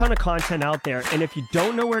ton of content out there, and if you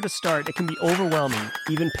don't know where to start, it can be overwhelming,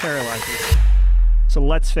 even paralyzing. So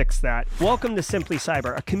let's fix that. Welcome to Simply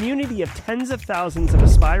Cyber, a community of tens of thousands of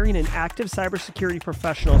aspiring and active cybersecurity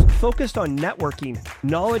professionals focused on networking,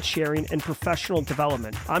 knowledge sharing, and professional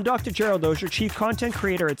development. I'm Dr. Gerald Dozier, Chief Content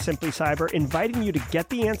Creator at Simply Cyber, inviting you to get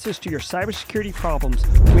the answers to your cybersecurity problems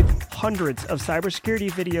with hundreds of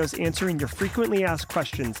cybersecurity videos answering your frequently asked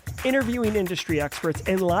questions, interviewing industry experts,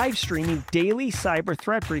 and live streaming daily cyber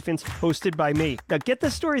threat briefings hosted by me. Now get the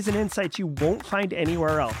stories and insights you won't find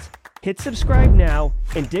anywhere else. Hit subscribe now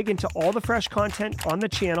and dig into all the fresh content on the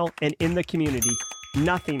channel and in the community.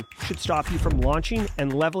 Nothing should stop you from launching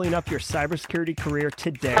and leveling up your cybersecurity career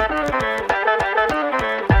today.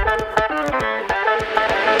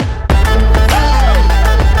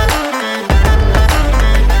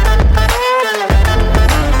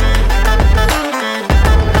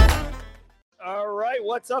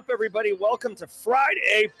 What's up, everybody? Welcome to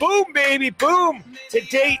Friday. Boom, baby, boom.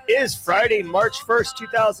 Today is Friday, March 1st,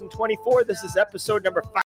 2024. This is episode number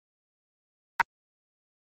 5.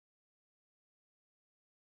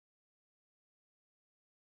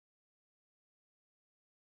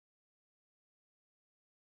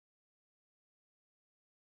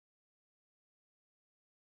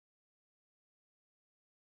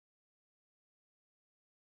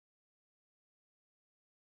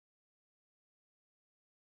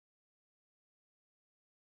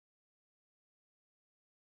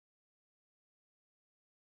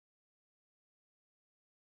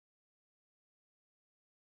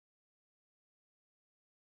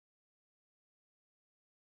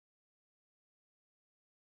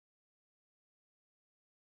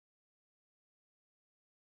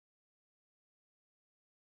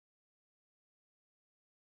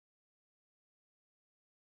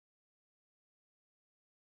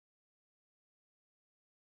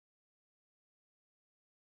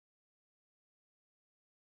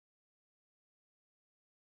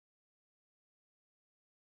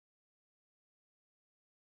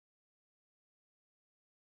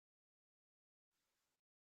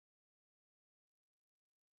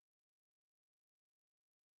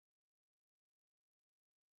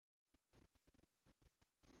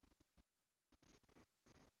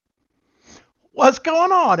 What's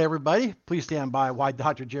going on, everybody? Please stand by while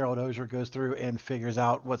Dr. Gerald Dozier goes through and figures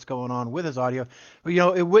out what's going on with his audio. But,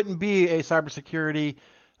 it wouldn't be a cybersecurity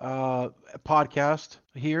podcast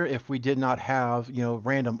here if we did not have,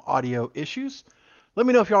 random audio issues. Let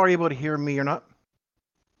me know if y'all are able to hear me or not.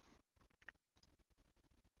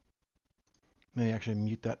 Let me actually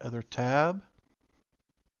mute that other tab.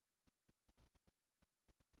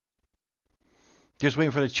 Just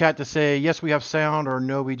waiting for the chat to say, yes, we have sound, or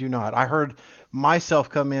no, we do not. I heard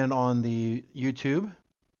myself come in on the YouTube.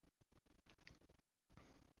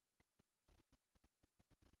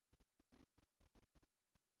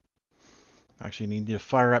 Actually need to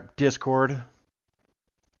fire up Discord.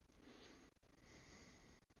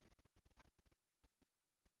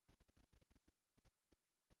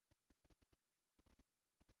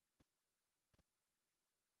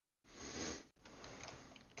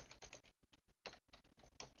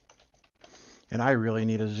 And I really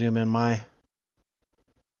need to zoom in my...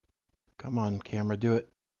 Come on, camera, do it.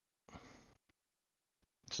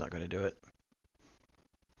 It's not going to do it.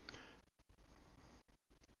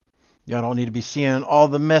 Y'all don't need to be seeing all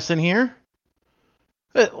the mess in here.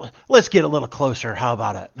 Let's get a little closer. How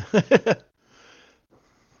about it?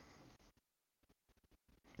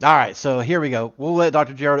 All right, so here we go. We'll let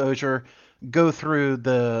Dr. Gerald Dozier go through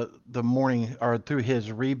the morning, or through his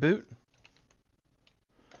reboot.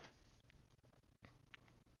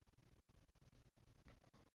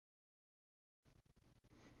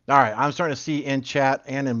 All right, I'm starting to see in chat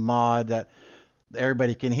and in mod that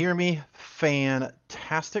everybody can hear me.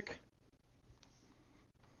 Fantastic.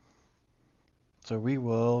 So we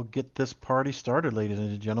will get this party started, ladies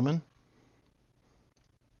and gentlemen.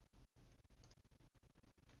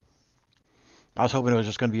 I was hoping it was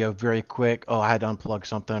just going to be a very quick, I had to unplug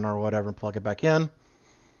something or whatever and plug it back in.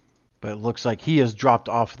 But it looks like he has dropped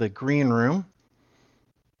off the green room.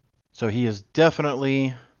 So he is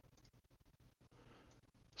definitely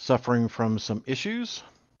suffering from some issues.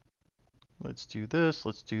 Let's do this.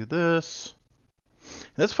 Let's do this.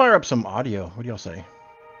 Let's fire up some audio. What do y'all say?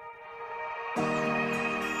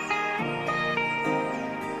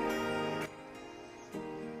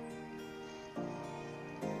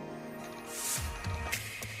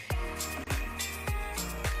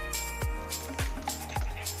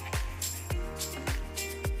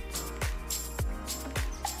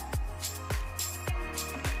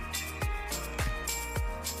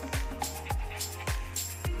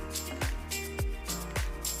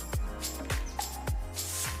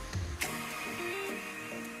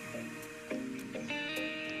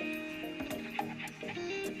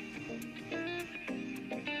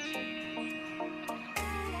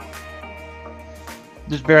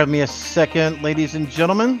 Just bear with me a second, ladies and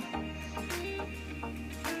gentlemen.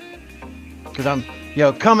 Because I'm,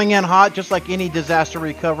 coming in hot, just like any disaster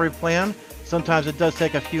recovery plan. Sometimes it does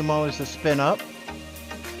take a few moments to spin up.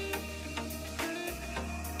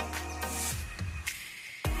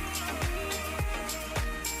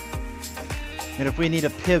 And if we need a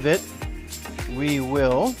pivot, we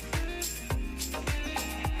will.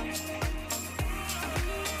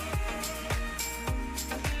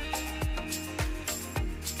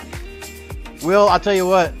 Will, I'll tell you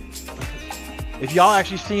what. If y'all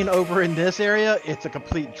actually seen over in this area, it's a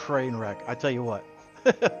complete train wreck. I tell you what.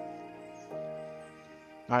 All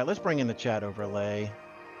right, let's bring in the chat overlay.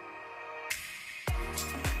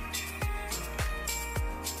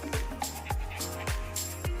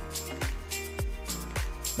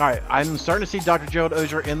 All right, I'm starting to see Dr. Gerald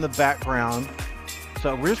Ozier in the background.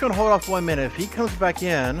 So we're just going to hold off 1 minute. If he comes back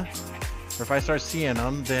in, or if I start seeing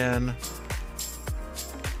him, then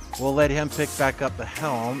we'll let him pick back up the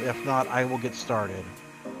helm. If not, I will get started.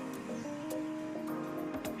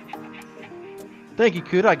 Thank you,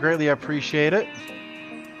 Kuda. I greatly appreciate it.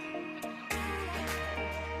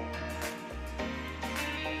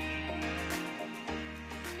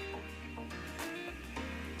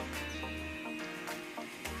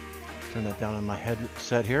 Turn that down on my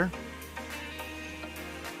headset here.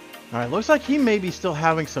 All right, looks like he may be still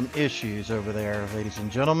having some issues over there, ladies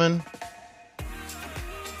and gentlemen.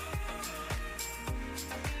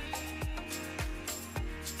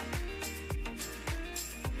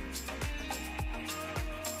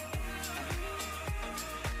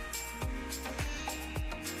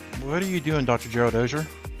 What are you doing, Dr. Gerald Ozier?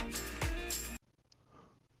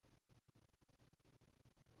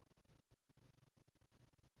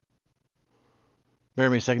 Bear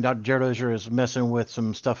with me a second. Dr. Gerald Ozier is messing with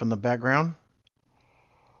some stuff in the background.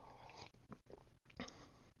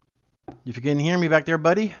 If you can hear me back there,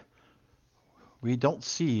 buddy, we don't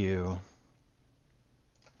see you.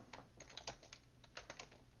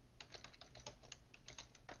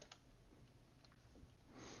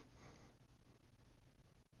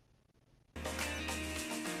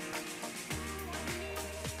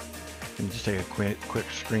 Let me just take a quick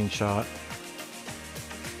screenshot.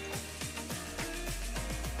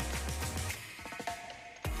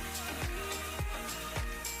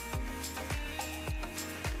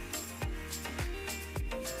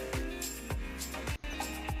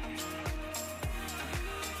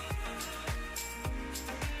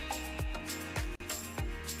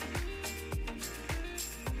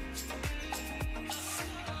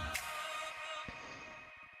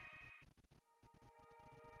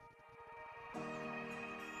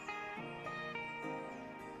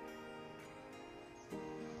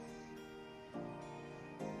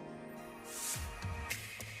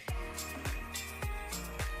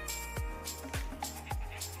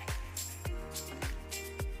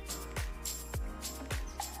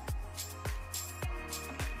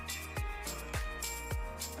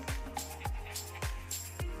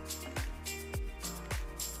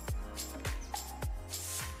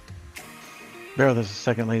 Bear with us a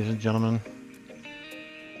second, ladies and gentlemen.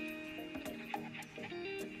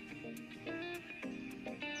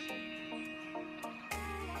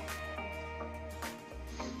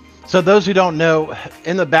 So those who don't know,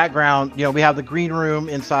 in the background, we have the green room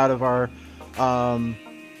inside of our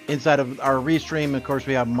restream. Of course,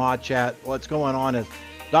 we have mod chat. What's going on is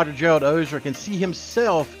Dr. Gerald Ozier can see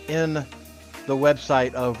himself in the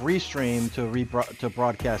website of Restream to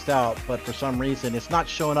broadcast out, but for some reason, it's not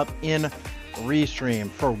showing up in Restream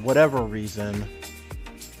for whatever reason.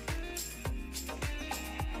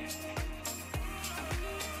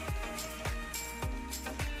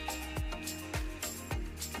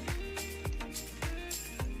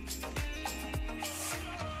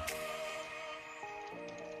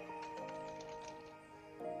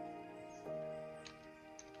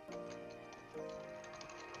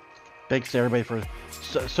 Thanks to everybody for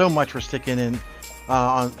so much for sticking in,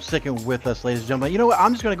 sticking with us, ladies and gentlemen. You know what?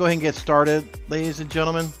 I'm just going to go ahead and get started, ladies and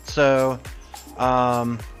gentlemen. So,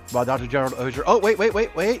 while Dr. Gerald Ozier. Oh,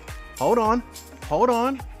 wait. Hold on.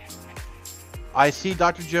 I see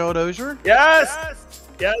Dr. Gerald Ozier. Yes.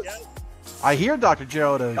 I hear Dr.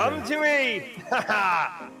 Gerald Ozier. Come to me.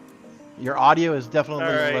 Your audio is definitely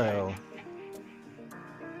right. low.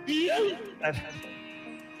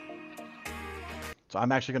 So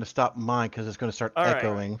I'm actually going to stop mine because it's going to start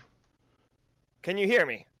echoing. Right. Can you hear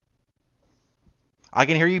me? I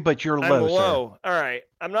can hear you, but you're low, I'm low. Sir. All right.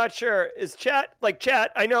 I'm not sure. Is chat?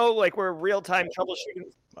 I know we're real-time troubleshooting.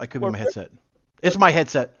 I could be my headset. It's my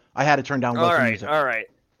headset. I had to turn down low for music. All right.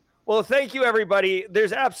 Well, thank you, everybody.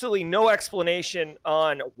 There's absolutely no explanation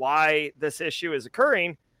on why this issue is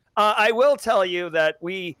occurring. I will tell you that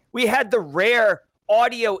we had the rare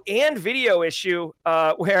audio and video issue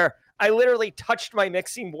where I literally touched my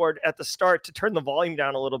mixing board at the start to turn the volume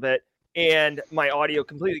down a little bit, and my audio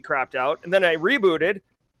completely crapped out. And then I rebooted,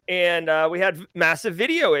 and we had massive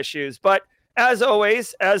video issues. But as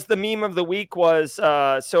always, as the meme of the week was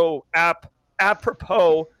so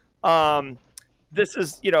apropos, this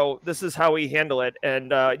is how we handle it,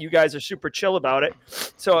 and you guys are super chill about it,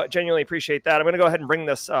 so I genuinely appreciate that. I'm going to go ahead and bring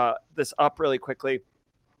this up really quickly.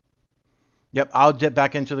 Yep, I'll dip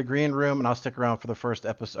back into the green room, and I'll stick around for the first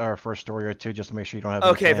episode or first story or two, just to make sure you don't have.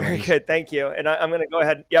 Okay, very good, thank you. And I'm going to go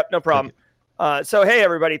ahead. Yep, no problem. So hey,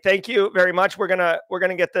 everybody, thank you very much. We're gonna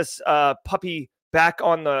get this puppy back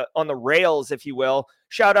on the rails, if you will.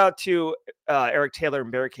 Shout out to Eric Taylor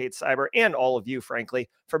and Barricade Cyber, and all of you, frankly,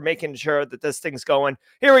 for making sure that this thing's going.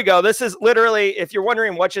 Here we go. This is literally, if you're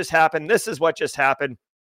wondering what just happened, this is what just happened.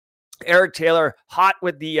 Eric Taylor, hot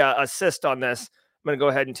with the assist on this. I'm going to go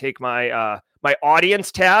ahead and take my my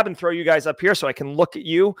audience tab and throw you guys up here so I can look at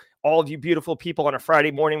you, all of you beautiful people on a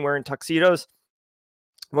Friday morning wearing tuxedos.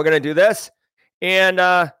 We're going to do this. And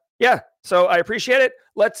yeah, so I appreciate it.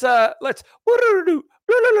 Let's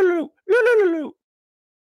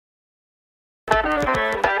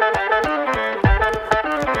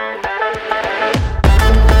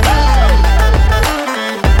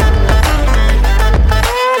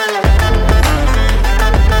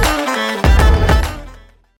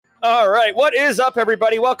All right, what is up,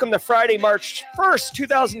 everybody? Welcome to Friday, March 1st,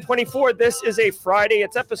 2024. This is a Friday.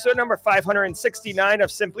 It's episode number 569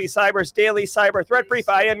 of Simply Cyber's Daily Cyber Threat Brief.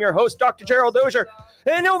 I am your host, Dr. Gerald Dozier.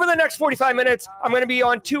 And over the next 45 minutes, I'm going to be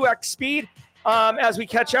on 2x speed as we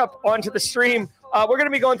catch up onto the stream. We're going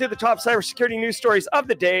to be going through the top cybersecurity news stories of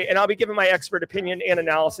the day, and I'll be giving my expert opinion and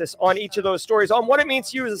analysis on each of those stories on what it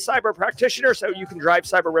means to you as a cyber practitioner so you can drive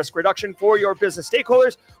cyber risk reduction for your business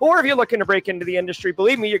stakeholders, or if you're looking to break into the industry.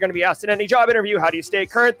 Believe me, you're going to be asked in any job interview, how do you stay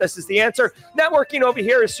current? This is the answer. Networking over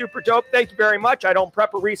here is super dope. Thank you very much. I don't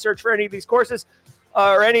prep or research for any of these courses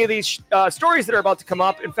or any of these stories that are about to come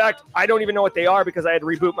up. In fact, I don't even know what they are because I had to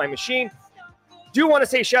reboot my machine. Do want to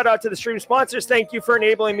say shout out to the stream sponsors. Thank you for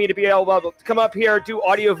enabling me to be able to come up here, do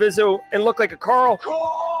audio visual, and look like a Carl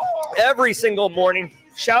every single morning.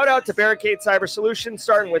 Shout out to Barricade Cyber Solutions,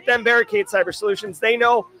 starting with them. Barricade Cyber Solutions, they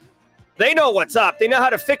know what's up. They know how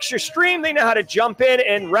to fix your stream. They know how to jump in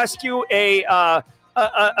and rescue a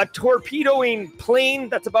torpedoing plane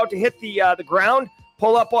that's about to hit the ground.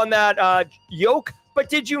 Pull up on that yoke. But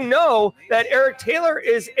did you know that Eric Taylor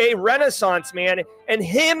is a Renaissance man, and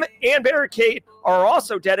him and Barricade are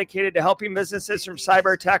also dedicated to helping businesses from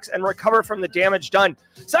cyber attacks and recover from the damage done.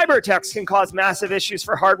 Cyber attacks can cause massive issues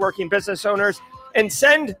for hardworking business owners and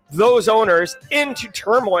send those owners into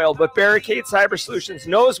turmoil, but Barricade Cyber Solutions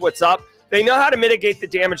knows what's up. They know how to mitigate the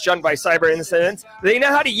damage done by cyber incidents. They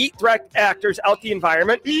know how to yeet threat actors out the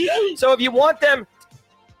environment. So if you want them,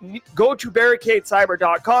 go to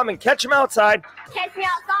barricadecyber.com and catch them outside. Catch me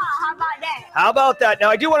outside. How about that? How about that? Now,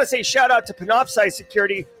 I do want to say shout out to Panoptcy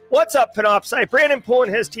Security. What's up, Panoptcy? Brandon Poole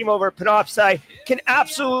and his team over at Panoptcy can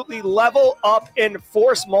absolutely level up and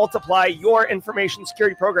force multiply your information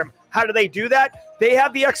security program. How do they do that? They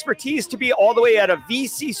have the expertise to be all the way at a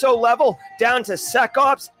vCISO level down to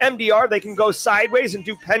SecOps, MDR. They can go sideways and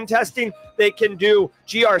do pen testing. They can do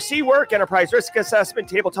GRC work, enterprise risk assessment,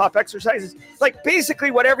 tabletop exercises. Like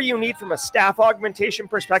basically whatever you need from a staff augmentation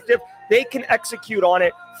perspective, they can execute on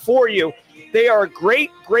it for you. They are a great,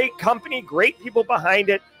 great company, great people behind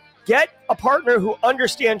it. Get a partner who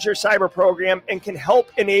understands your cyber program and can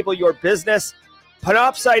help enable your business.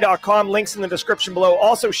 Panoptcy.com, links in the description below.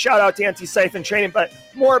 Also, shout out to Anti-Siphon Training, but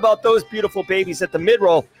more about those beautiful babies at the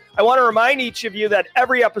mid-roll. I want to remind each of you that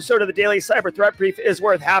every episode of the Daily Cyber Threat Brief is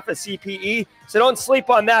worth half a CPE, so don't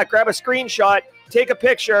sleep on that. Grab a screenshot, take a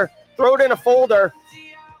picture, throw it in a folder,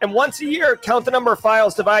 and once a year, count the number of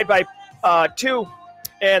files, divide by 2,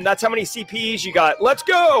 and that's how many CPEs you got. Let's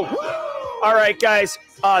go! All right, guys,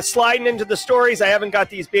 sliding into the stories. I haven't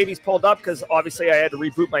got these babies pulled up because obviously I had to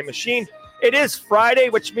reboot my machine. It is Friday,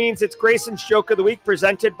 which means it's Grayson's Joke of the Week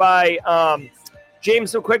presented by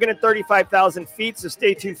James McQuiggan at 35,000 feet, so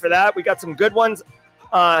stay tuned for that. We got some good ones.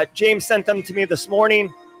 James sent them to me this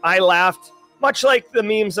morning. I laughed. Much like the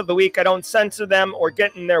memes of the week, I don't censor them or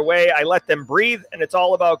get in their way. I let them breathe, and it's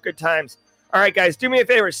all about good times. All right, guys, do me a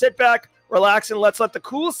favor. Sit back, relax, and let's let the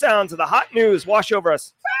cool sounds of the hot news wash over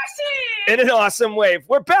us in an awesome wave.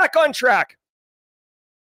 We're back on track.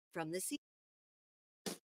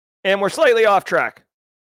 And we're slightly off track.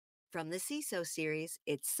 From the CISO series,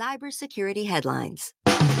 it's cybersecurity headlines.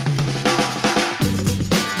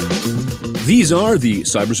 These are the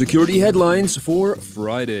cybersecurity headlines for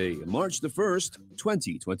Friday, March the 1st,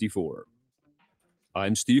 2024.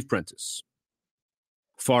 I'm Steve Prentice.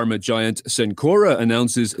 Pharma giant Cencora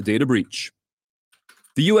announces data breach.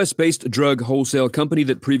 The US-based drug wholesale company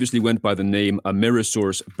that previously went by the name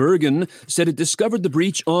AmerisourceBergen said it discovered the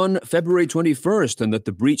breach on February 21st and that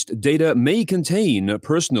the breached data may contain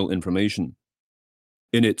personal information.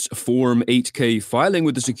 In its Form 8K filing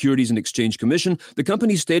with the Securities and Exchange Commission, the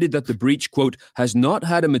company stated that the breach, quote, has not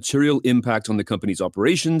had a material impact on the company's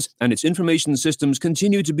operations and its information systems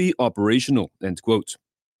continue to be operational, end quote.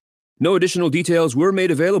 No additional details were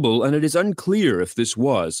made available, and it is unclear if this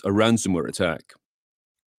was a ransomware attack.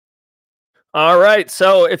 All right.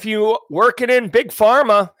 So if you working in big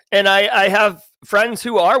pharma, and I have friends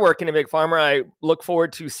who are working in big pharma, I look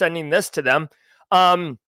forward to sending this to them.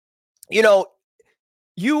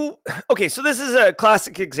 Okay, so this is a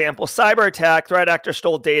classic example. Cyber attack, threat actor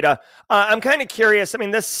stole data. I'm kind of curious. I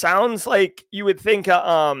mean, this sounds like you would think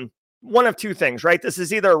one of two things, right? This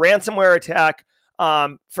is either a ransomware attack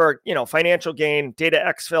for financial gain, data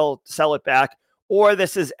exfil, sell it back, or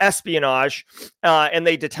this is espionage, and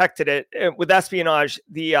they detected it. With espionage,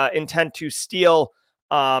 the intent to steal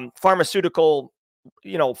pharmaceutical,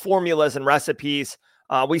 formulas and recipes.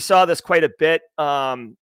 We saw this quite a bit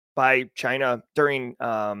by China during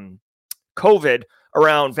COVID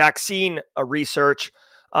around vaccine research.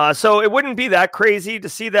 So it wouldn't be that crazy to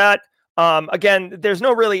see that. Again, there's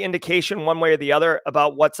no really indication one way or the other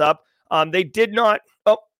about what's up. They did not.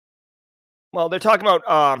 They're talking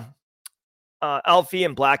about Alfie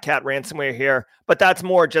and Black Hat ransomware here, but that's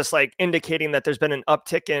more just like indicating that there's been an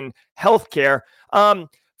uptick in healthcare.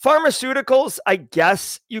 Pharmaceuticals, I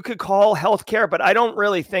guess you could call healthcare, but I don't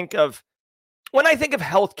really think of, when I think of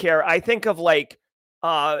healthcare, I think of like,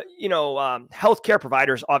 healthcare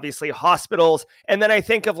providers, obviously hospitals. And then I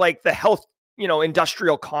think of like the health,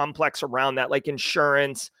 industrial complex around that, like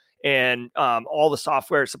insurance and all the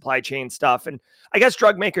software supply chain stuff. And I guess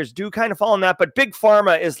drug makers do kind of fall in that, but big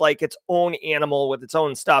pharma is like its own animal with its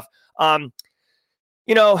own stuff. It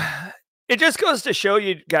just goes to show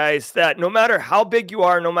you guys that no matter how big you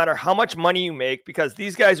are, no matter how much money you make, because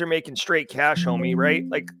these guys are making straight cash, homie, right?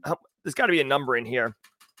 Like there's got to be a number in here.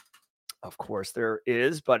 Of course there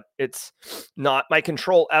is, but it's not. My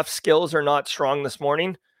Control F skills are not strong this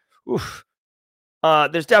morning. Oof.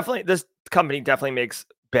 This company definitely makes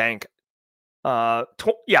bank.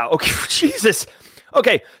 Okay. Jesus.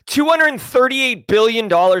 Okay. $238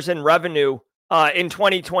 billion in revenue in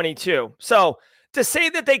 2022. So to say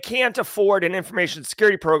that they can't afford an information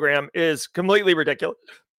security program is completely ridiculous.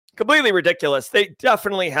 Completely ridiculous. They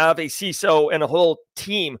definitely have a CISO and a whole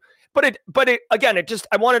team. But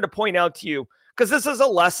I wanted to point out to you, because this is a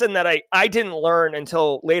lesson that I didn't learn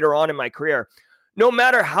until later on in my career. No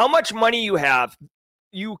matter how much money you have,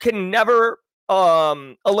 you can never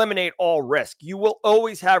eliminate all risk. You will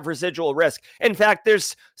always have residual risk. In fact,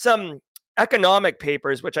 there's some economic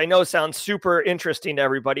papers, which I know sounds super interesting to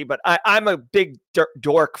everybody, but I'm a big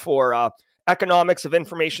dork for economics of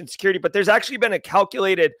information security. But there's actually been a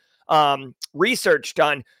calculated research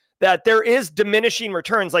done that there is diminishing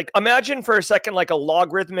returns. Like imagine for a second, like a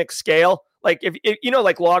logarithmic scale, like if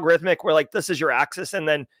like logarithmic, where like this is your axis and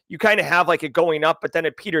then you kind of have like it going up, but then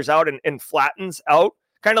it peters out and flattens out.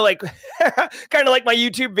 Kind of like my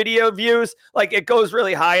YouTube video views, like it goes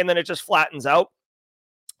really high and then it just flattens out.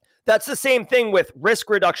 That's the same thing with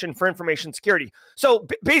risk reduction for information security. So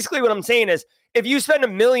basically what I'm saying is if you spend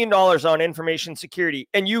 $1 million on information security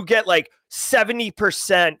and you get like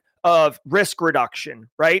 70% of risk reduction,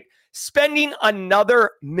 right? Spending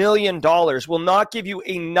another $1 million will not give you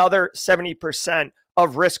another 70%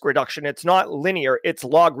 of risk reduction. It's not linear, it's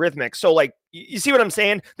logarithmic. So like, you see what I'm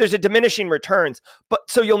saying? There's a diminishing returns, but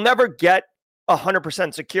so you'll never get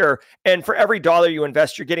 100% secure. And for every dollar you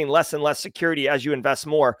invest, you're getting less and less security as you invest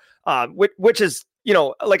more, which is,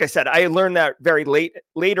 like I said, I learned that very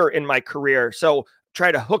later in my career. So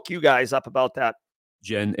try to hook you guys up about that.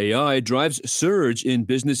 Gen AI drives surge in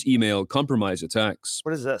business email compromise attacks.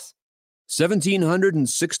 What is this?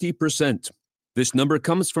 1,760%. This number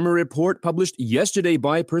comes from a report published yesterday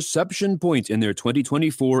by Perception Point in their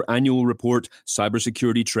 2024 annual report,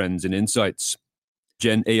 Cybersecurity Trends and Insights.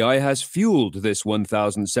 Gen AI has fueled this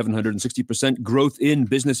 1,760% growth in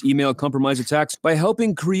business email compromise attacks by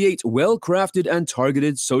helping create well-crafted and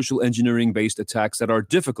targeted social engineering-based attacks that are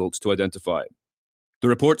difficult to identify. The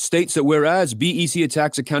report states that whereas BEC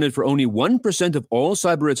attacks accounted for only 1% of all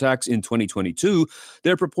cyber attacks in 2022,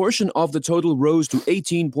 their proportion of the total rose to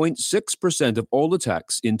 18.6% of all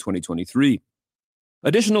attacks in 2023.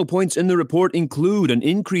 Additional points in the report include an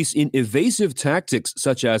increase in evasive tactics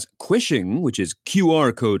such as quishing, which is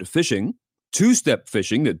QR code phishing, two-step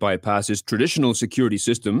phishing that bypasses traditional security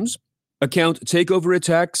systems, account takeover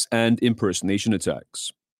attacks, and impersonation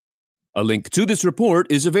attacks. A link to this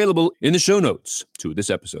report is available in the show notes to this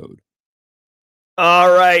episode.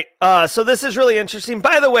 All right. So this is really interesting.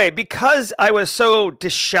 By the way, because I was so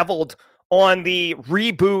disheveled on the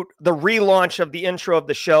reboot, the relaunch of the intro of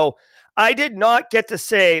the show, I did not get to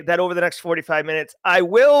say that over the next 45 minutes, I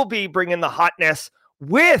will be bringing the hotness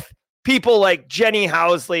with people like Jenny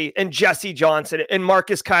Housley and Jesse Johnson and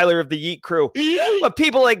Marcus Kyler of the Yeet Crew, but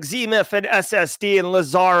people like ZMIF and SSD and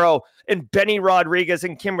Lazaro and Benny Rodriguez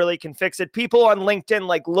and Kimberly Can Fix It, people on LinkedIn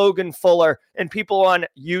like Logan Fuller, and people on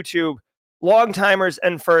YouTube, long timers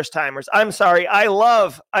and first timers. I'm sorry. I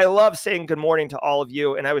love saying good morning to all of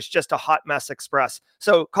you. And I was just a hot mess express.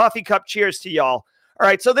 So coffee cup cheers to y'all. All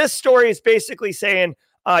right. So this story is basically saying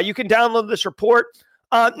you can download this report.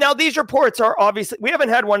 Now, these reports are obviously, we haven't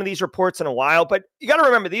had one of these reports in a while, but you got to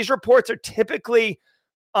remember, these reports are typically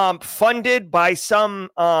funded by some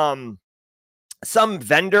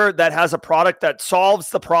vendor that has a product that solves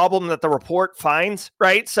the problem that the report finds,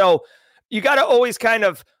 right? So you got to always kind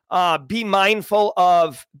of be mindful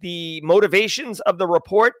of the motivations of the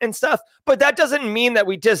report and stuff, but that doesn't mean that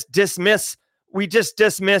we just dismiss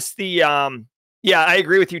the, yeah, I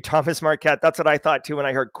agree with you, Thomas Marquette. That's what I thought too when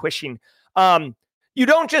I heard quishing. You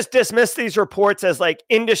don't just dismiss these reports as like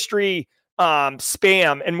industry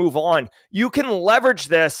spam and move on. You can leverage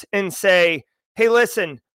this and say, hey,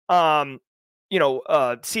 listen, CFO,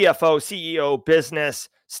 CEO, business,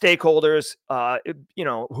 stakeholders,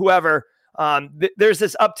 whoever, there's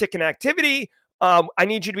this uptick in activity. I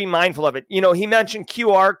need you to be mindful of it. He mentioned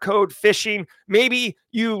QR code phishing. Maybe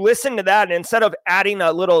you listen to that, and instead of adding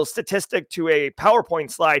a little statistic to a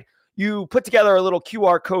PowerPoint slide, you put together a little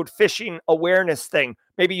QR code phishing awareness thing.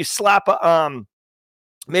 Maybe you slap a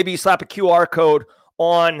QR code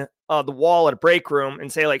on the wall at a break room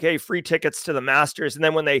and say like, hey, free tickets to the Masters. And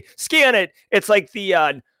then when they scan it, it's like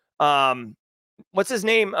the, what's his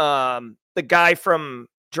name? The guy from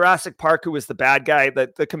Jurassic Park who was the bad guy,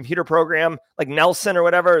 the computer program, like Nelson or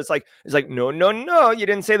whatever. It's like, no, you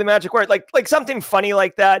didn't say the magic word. Like something funny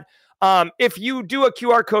like that. If you do a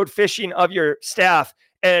QR code phishing of your staff,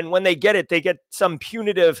 and when they get it, they get some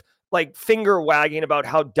punitive like finger wagging about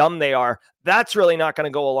how dumb they are, that's really not going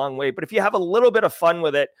to go a long way. But if you have a little bit of fun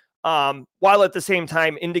with it, while at the same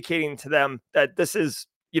time indicating to them that this is,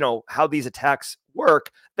 how these attacks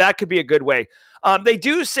work, that could be a good way. They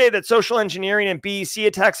do say that social engineering and BEC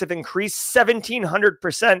attacks have increased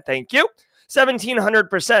 1,700%. Thank you.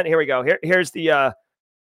 1,700%. Here we go. Here's the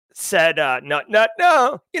said, no.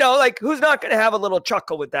 Like who's not going to have a little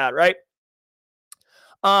chuckle with that, right?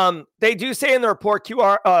 They do say in the report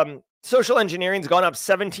social engineering's gone up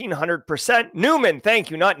 1,700%. Newman,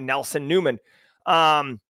 thank you, not Nelson, Newman.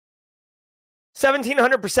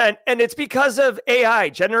 1,700%, and it's because of AI,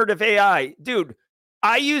 generative AI. Dude,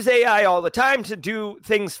 I use AI all the time to do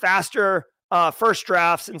things faster, first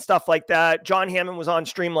drafts and stuff like that. John Hammond was on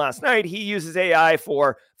stream last night. He uses AI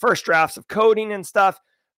for first drafts of coding and stuff.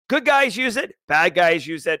 Good guys use it, bad guys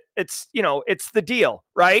use it. It's the deal,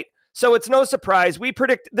 right? So it's no surprise.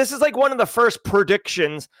 This is like one of the first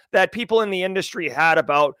predictions that people in the industry had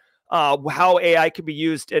about how AI could be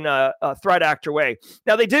used in a threat actor way.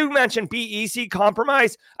 Now, they do mention BEC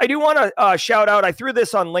compromise. I do want to shout out, I threw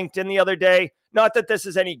this on LinkedIn the other day. Not that this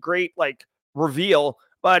is any great like reveal,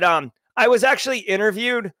 but I was actually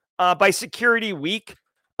interviewed by Security Week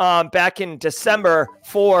back in December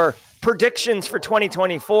for predictions for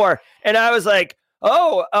 2024. And I was like,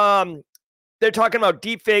 they're talking about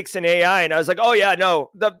deepfakes and AI. And I was like, oh yeah,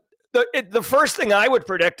 no, the first thing I would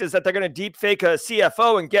predict is that they're going to deepfake a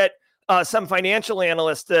CFO and get some financial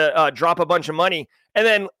analyst to drop a bunch of money. And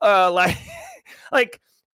then like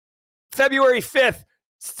February 5th,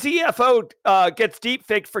 CFO gets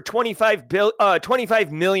deepfaked for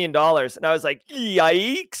 $25 million. And I was like,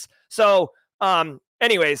 yikes. So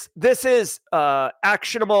anyways, this is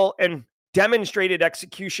actionable and demonstrated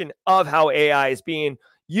execution of how AI is being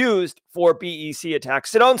used for BEC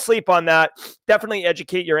attacks. So don't sleep on that. Definitely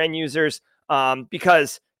educate your end users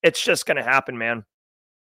because it's just going to happen, man.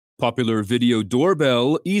 Popular video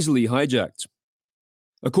doorbell easily hijacked.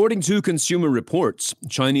 According to Consumer Reports,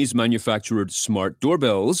 Chinese manufactured smart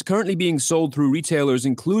doorbells currently being sold through retailers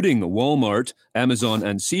including Walmart, Amazon,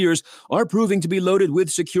 and Sears are proving to be loaded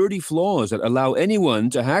with security flaws that allow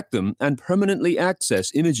anyone to hack them and permanently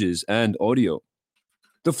access images and audio.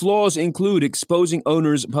 The flaws include exposing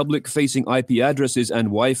owners' public-facing IP addresses and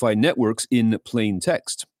Wi-Fi networks in plain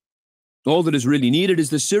text. All that is really needed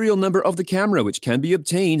is the serial number of the camera, which can be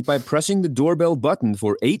obtained by pressing the doorbell button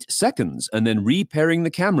for 8 seconds and then repairing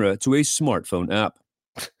the camera to a smartphone app.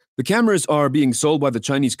 The cameras are being sold by the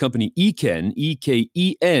Chinese company Eken,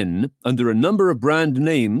 E-K-E-N, under a number of brand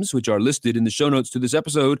names, which are listed in the show notes to this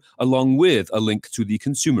episode, along with a link to the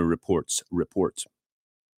Consumer Reports report.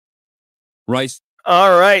 Rice.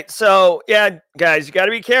 All right. So, yeah, guys, you got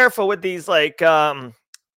to be careful with these, like any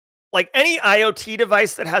IoT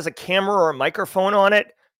device that has a camera or a microphone on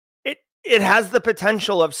it, it has the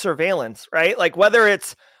potential of surveillance, right? Like whether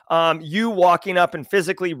it's you walking up and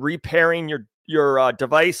physically repairing your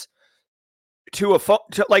device to a phone,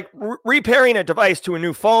 repairing a device to a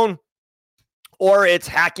new phone, or it's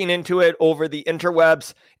hacking into it over the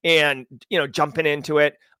interwebs and jumping into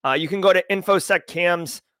it. You can go to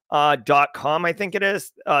infoseccams.com, I think it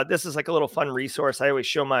is. This is like a little fun resource. I always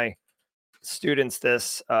show my students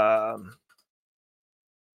this.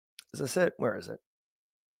 Is this it? Where is it?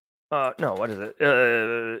 No, what is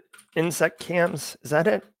it? Insect cams. Is that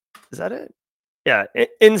it? Yeah,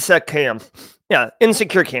 insect cams. Yeah,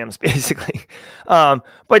 insecure cams, basically.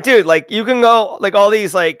 But dude, like you can go like all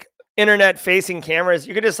these like internet facing cameras.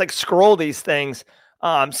 You can just like scroll these things.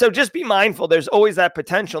 So just be mindful. There's always that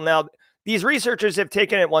potential. Now, these researchers have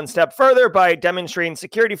taken it one step further by demonstrating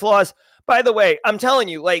security flaws. By the way, I'm telling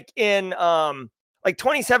you, like in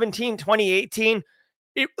 2017, 2018,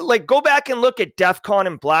 go back and look at DEF CON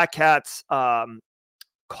and Black Hat's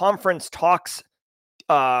conference talks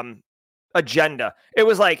agenda. It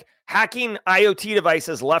was like hacking IoT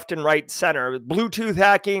devices left and right center, Bluetooth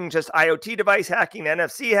hacking, just IoT device hacking,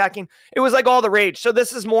 NFC hacking. It was like all the rage. So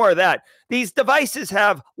this is more of that. These devices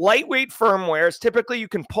have lightweight firmwares. Typically you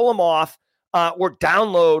can pull them off or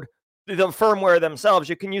download the firmware themselves.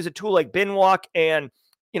 You can use a tool like Binwalk and,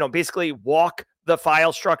 basically walk the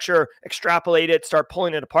file structure, extrapolate it, start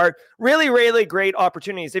pulling it apart. Really, really great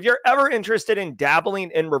opportunities. If you're ever interested in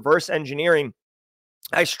dabbling in reverse engineering,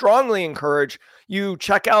 I strongly encourage you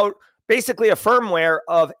check out basically a firmware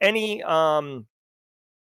of any IoT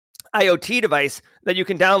device that you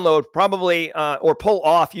can download probably or pull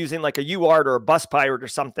off using like a UART or a bus pirate or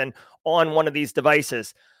something on one of these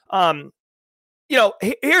devices. Here's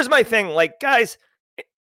my thing. Like, guys,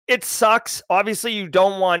 it sucks. Obviously, you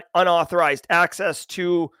don't want unauthorized access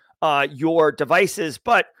to your devices,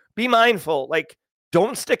 but be mindful. Like,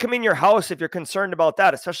 don't stick them in your house if you're concerned about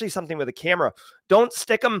that, especially something with a camera. Don't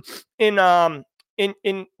stick them in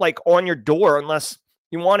like on your door unless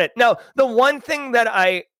you want it. Now, the one thing that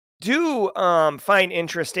I do find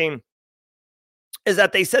interesting is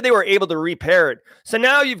that they said they were able to repair it. So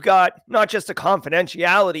now you've got not just a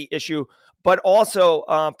confidentiality issue, but also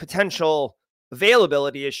potential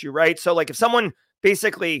availability issue, right? So like if someone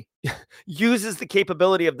basically uses the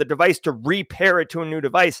capability of the device to repair it to a new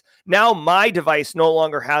device, now my device no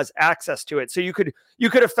longer has access to it. So you could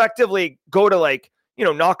effectively go to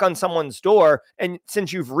knock on someone's door, and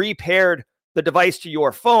since you've repaired the device to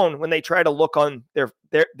your phone, when they try to look on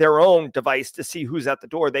their own device to see who's at the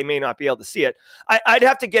door, they may not be able to see it. I'd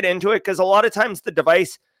have to get into it because a lot of times the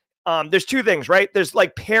device, there's two things, right? There's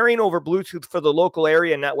like pairing over Bluetooth for the local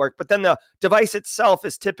area network, but then the device itself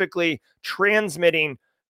is typically transmitting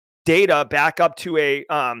data back up to it's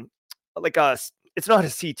not a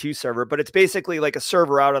C2 server, but it's basically like a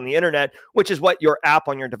server out on the internet, which is what your app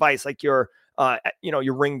on your device, like your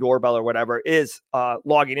Ring doorbell or whatever is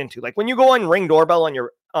logging into. Like when you go on Ring doorbell on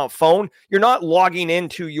your phone, you're not logging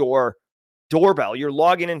into your doorbell. You're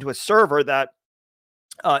logging into a server that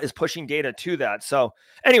is pushing data to that. So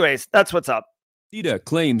anyways, that's what's up. CETA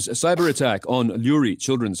claims a cyber attack on Lurie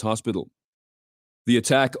Children's Hospital. The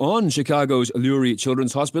attack on Chicago's Lurie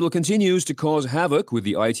Children's Hospital continues to cause havoc with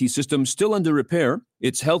the IT system still under repair,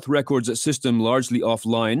 its health records system largely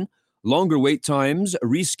offline, longer wait times,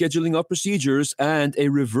 rescheduling of procedures, and a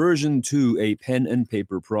reversion to a pen and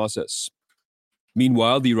paper process.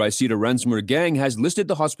 Meanwhile, the Riceta ransomware gang has listed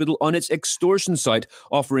the hospital on its extortion site,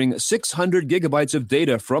 offering 600 gigabytes of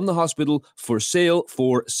data from the hospital for sale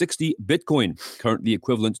for 60 Bitcoin, currently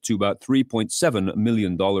equivalent to about $3.7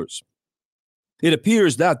 million. It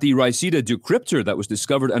appears that the Riceta decryptor that was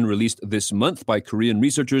discovered and released this month by Korean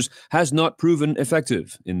researchers has not proven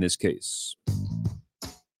effective in this case.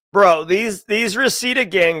 Bro, these Riceta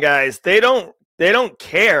gang guys, they don't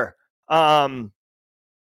care.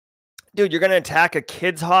 Dude, you're going to attack a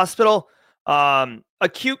kid's hospital.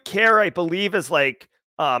 Acute care, I believe, is like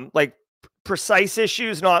precise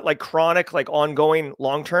issues, not like chronic, like ongoing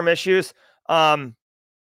long-term issues.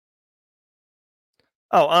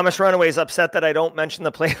 Amish Runaway's upset that I don't mention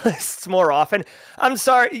the playlists more often. I'm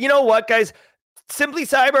sorry. You know what, guys? Simply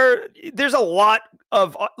Cyber, there's a lot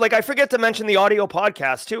like, I forget to mention the audio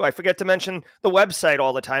podcast too. I forget to mention the website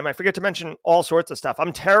all the time. I forget to mention all sorts of stuff.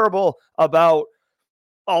 I'm terrible about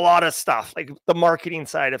a lot of stuff, like the marketing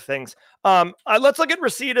side of things. Let's look at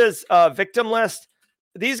Resita's victim list.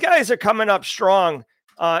 These guys are coming up strong,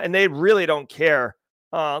 and they really don't care.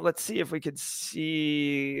 Let's see if we could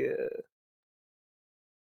see.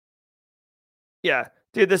 Yeah,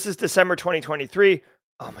 dude, this is December 2023.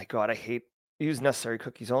 Oh my God, I hate use necessary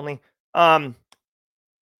cookies only.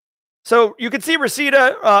 So you can see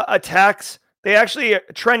Resita attacks. They actually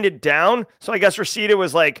trended down. So I guess Resita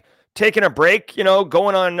was like taking a break,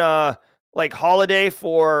 going on like holiday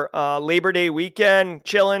for Labor Day weekend,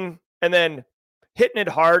 chilling, and then hitting it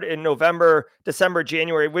hard in November, December,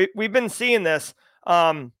 January. We've been seeing this.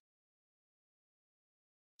 I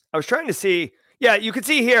was trying to see. Yeah, you can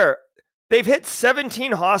see here, they've hit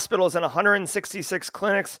 17 hospitals and 166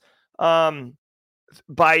 clinics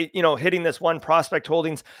by, hitting this one Prospect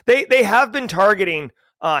Holdings. They have been targeting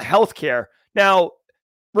healthcare. Now,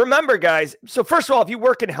 remember, guys, so first of all, if you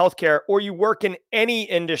work in healthcare or you work in any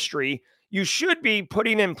industry, you should be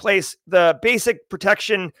putting in place the basic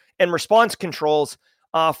protection and response controls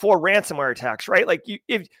for ransomware attacks, right? Like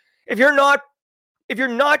if you're not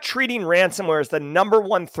treating ransomware as the number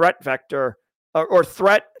one threat vector or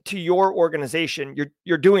threat to your organization,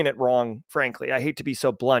 you're doing it wrong, frankly. I hate to be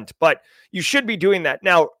so blunt, but you should be doing that.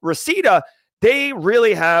 Now, Resita, they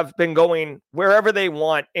really have been going wherever they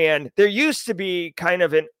want. And there used to be kind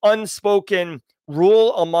of an unspoken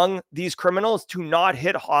rule among these criminals to not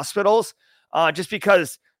hit hospitals just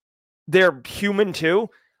because they're human too.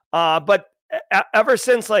 But ever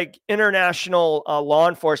since like international law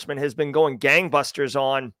enforcement has been going gangbusters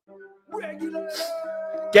on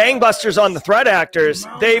the threat actors,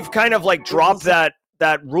 they've kind of like dropped that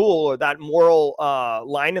rule or that moral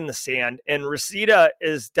line in the sand. And Resita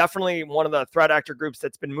is definitely one of the threat actor groups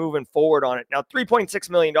that's been moving forward on it. Now, $3.6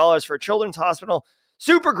 million for a children's hospital,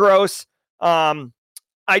 super gross.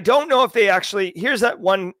 I don't know if they actually, here's that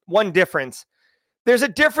one difference. There's a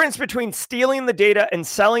difference between stealing the data and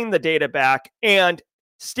selling the data back, and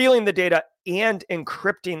stealing the data and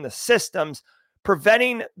encrypting the systems,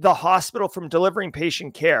 preventing the hospital from delivering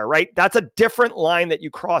patient care, right? That's a different line that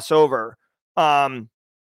you cross over.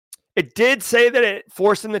 It did say that it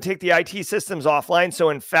forced them to take the IT systems offline. So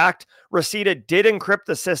in fact, Resita did encrypt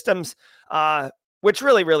the systems, which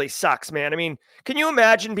really, really sucks, man. I mean, can you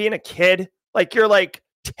imagine being a kid? Like you're like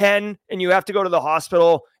 10 and you have to go to the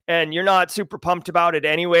hospital and you're not super pumped about it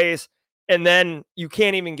anyways. And then you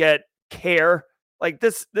can't even get care. Like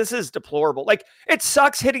this is deplorable. Like it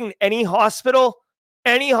sucks hitting any hospital,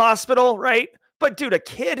 right? But dude, a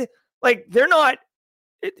kid, like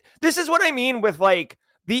this is what I mean with like,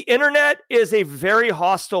 the internet is a very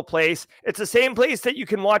hostile place. It's the same place that you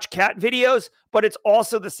can watch cat videos, but it's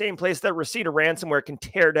also the same place that Resita ransomware can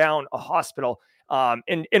tear down a hospital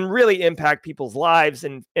and really impact people's lives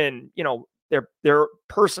and their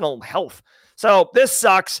personal health. So this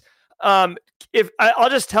sucks. If I'll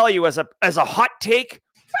just tell you as a hot take,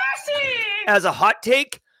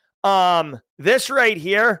 this right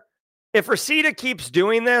here, if Resita keeps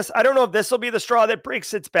doing this, I don't know if this will be the straw that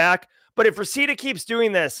breaks its back, but if Resita keeps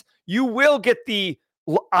doing this, you will get the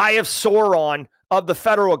eye of Sauron of the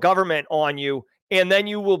federal government on you, and then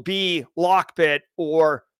you will be Lockbit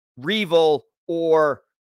or Revil or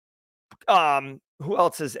who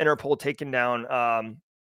else has Interpol taken down?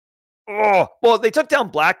 Well, they took down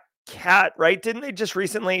Black Cat, right? Didn't they just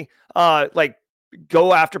recently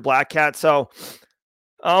go after Black Cat? So,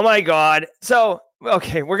 oh my God. So,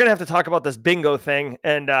 okay, we're gonna have to talk about this bingo thing,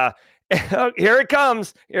 and here it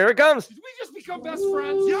comes. Did we just become best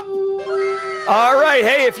friends? Yep. All right.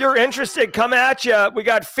 Hey, if you're interested, come at you. We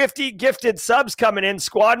got 50 gifted subs coming in.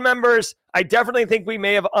 Squad members, I definitely think we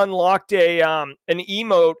may have unlocked an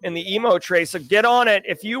emote in the emote tray. So get on it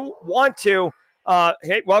if you want to.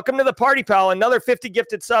 Hey, welcome to the party, pal. Another 50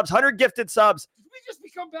 gifted subs, 100 gifted subs. Did we just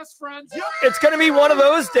become best friends? Yep. It's going to be one of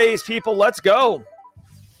those days, people. Let's go.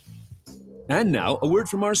 And now a word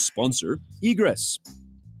from our sponsor, Egress.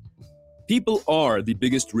 People are the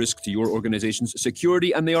biggest risk to your organization's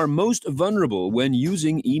security, and they are most vulnerable when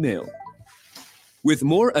using email. With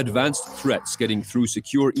more advanced threats getting through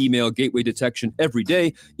secure email gateway detection every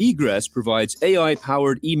day, Egress provides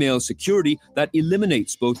AI-powered email security that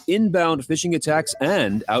eliminates both inbound phishing attacks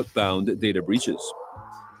and outbound data breaches.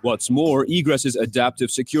 What's more, Egress's adaptive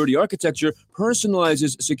security architecture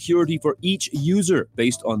personalizes security for each user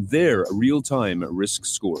based on their real-time risk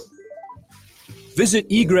score. Visit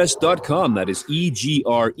egress.com, that is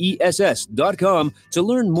egress.com, to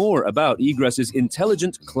learn more about Egress's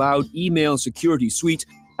intelligent cloud email security suite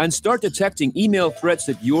and start detecting email threats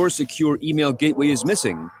that your secure email gateway is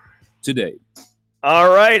missing today. All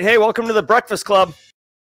right. Hey, welcome to the Breakfast Club.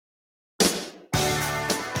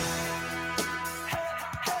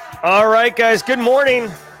 All right, guys. Good morning.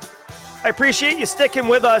 I appreciate you sticking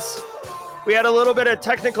with us. We had a little bit of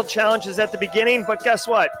technical challenges at the beginning, but guess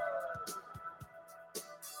what?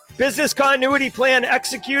 Business continuity plan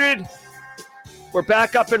executed. We're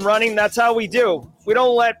back up and running. That's how we do. We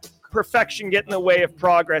don't let perfection get in the way of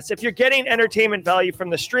progress. If you're getting entertainment value from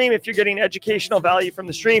the stream, if you're getting educational value from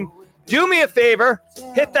the stream, do me a favor,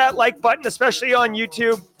 hit that like button, especially on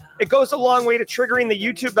YouTube. It goes a long way to triggering the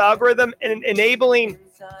YouTube algorithm and enabling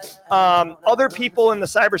other people in the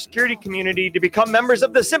cybersecurity community to become members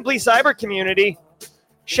of the Simply Cyber community.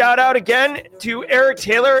 Shout out again to Eric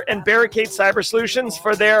Taylor and Barricade Cyber Solutions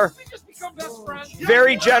for their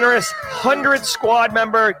very generous 100 squad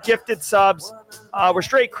member gifted subs. We're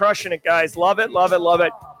straight crushing it, guys. Love it, love it, love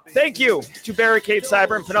it. Thank you to Barricade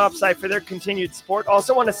Cyber and Panoptcy for their continued support.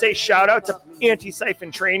 Also want to say shout out to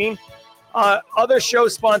Anti-Siphon Training, other show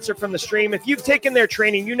sponsor from the stream. If you've taken their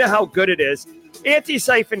training, you know how good it is.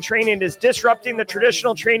 Anti-Siphon Training is disrupting the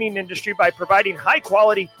traditional training industry by providing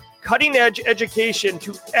high-quality, cutting-edge education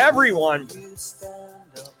to everyone,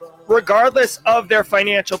 regardless of their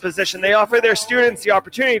financial position. They offer their students the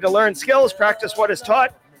opportunity to learn skills, practice what is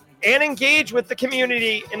taught, and engage with the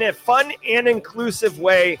community in a fun and inclusive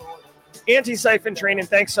way. Anti-Siphon Training,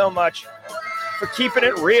 thanks so much for keeping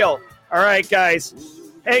it real. All right, guys.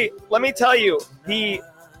 Hey, let me tell you, the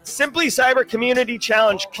Simply Cyber Community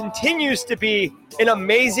Challenge continues to be an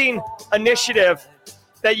amazing initiative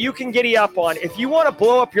that you can giddy up on. If you want to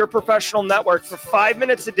blow up your professional network for 5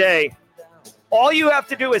 minutes a day, all you have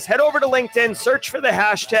to do is head over to LinkedIn, search for the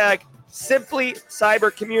hashtag Simply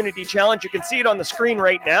Cyber Community Challenge. You can see it on the screen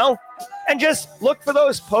right now. And just look for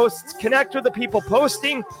those posts, connect with the people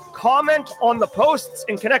posting, comment on the posts,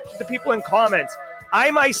 and connect with the people in comments. I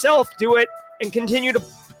myself do it and continue to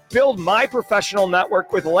build my professional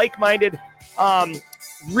network with like-minded,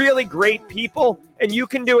 really great people, and you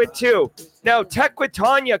can do it too. Now, Tech with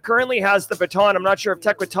Tanya currently has the baton. I'm not sure if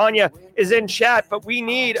Tech with Tanya is in chat, but we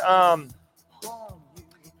need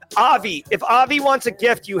Avi. If Avi wants a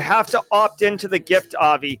gift, you have to opt into the gift,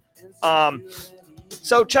 Avi.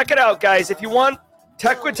 So check it out, guys. If you want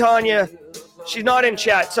Tech with Tanya, she's not in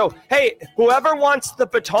chat. So, hey, whoever wants the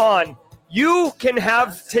baton, you can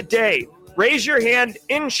have today. Raise your hand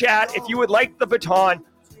in chat if you would like the baton.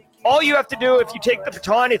 All you have to do if you take the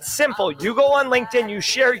baton, it's simple. You go on LinkedIn, you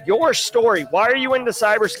share your story. Why are you into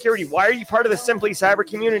cybersecurity? Why are you part of the Simply Cyber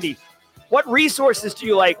community? What resources do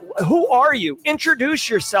you like? Who are you? Introduce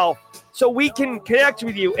yourself so we can connect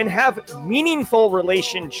with you and have meaningful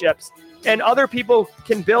relationships, and other people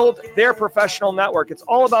can build their professional network. It's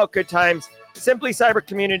all about good times. Simply Cyber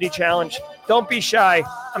Community Challenge. Don't be shy.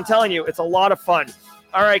 I'm telling you, it's a lot of fun.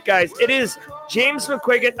 All right, guys, it is James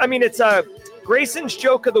McQuiggan. It's Grayson's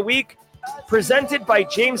Joke of the Week, presented by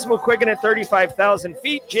James McQuiggan at 35,000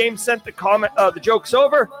 feet. James sent the comment, the jokes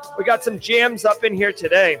over. We got some jams up in here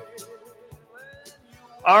today.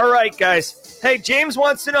 All right, guys. Hey, James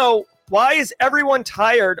wants to know, why is everyone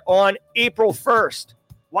tired on April 1st?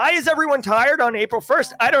 Why is everyone tired on April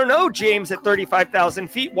 1st? I don't know, James at 35,000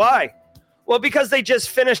 feet. Why? Well, because they just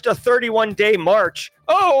finished a 31-day march.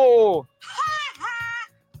 Oh!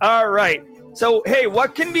 All right. So, hey,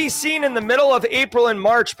 what can be seen in the middle of April and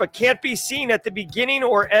March but can't be seen at the beginning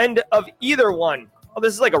or end of either one? Oh,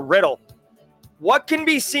 this is like a riddle. What can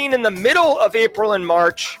be seen in the middle of April and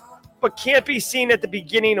March but can't be seen at the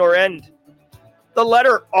beginning or end? The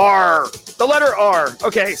letter R. The letter R.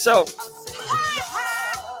 Okay, so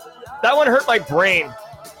that one hurt my brain.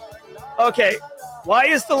 Okay, why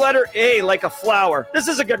is the letter A like a flower? This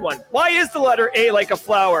is a good one. Why is the letter A like a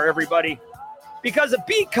flower, everybody? Because a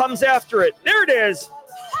B comes after it. There it is.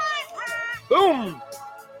 Boom.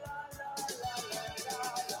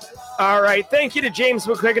 All right. Thank you to James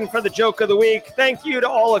McQuiggan for the joke of the week. Thank you to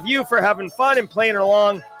all of you for having fun and playing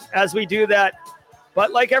along as we do that.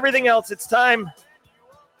 But like everything else, it's time.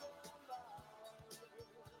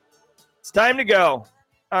 It's time to go.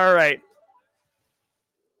 All right.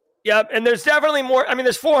 Yep. And there's definitely more.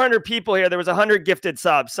 There's 400 people here. There was 100 gifted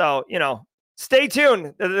subs. So, stay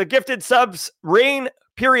tuned. The gifted subs rain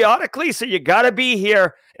periodically, so you got to be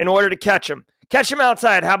here in order to catch them. Catch them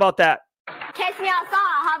outside. How about that? Catch me outside.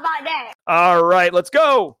 How about that? All right, let's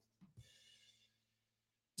go.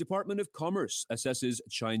 Department of Commerce assesses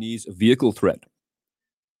Chinese vehicle threat.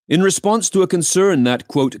 In response to a concern that,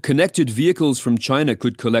 quote, connected vehicles from China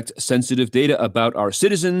could collect sensitive data about our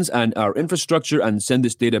citizens and our infrastructure and send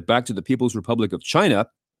this data back to the People's Republic of China,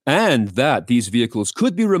 and that these vehicles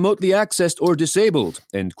could be remotely accessed or disabled,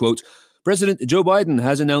 end quote. President Joe Biden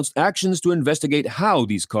has announced actions to investigate how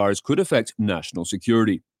these cars could affect national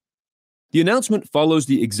security. The announcement follows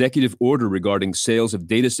the executive order regarding sales of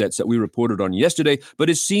datasets that we reported on yesterday, but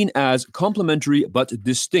is seen as complementary but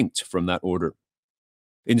distinct from that order.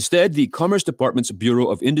 Instead, the Commerce Department's Bureau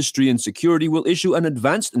of Industry and Security will issue an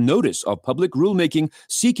advanced notice of public rulemaking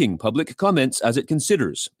seeking public comments as it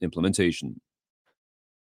considers implementation.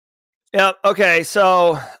 Yeah. Okay.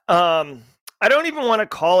 So I don't even want to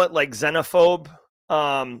call it like xenophobe,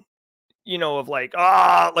 of like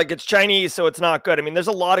it's Chinese, so it's not good. I mean, there's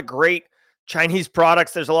a lot of great Chinese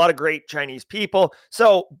products. There's a lot of great Chinese people.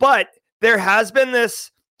 So, but there has been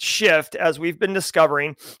this shift, as we've been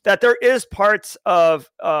discovering, that there is parts of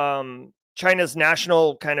China's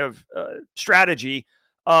national kind of strategy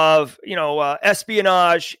of,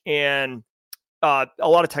 espionage, and a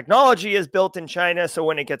lot of technology is built in China. So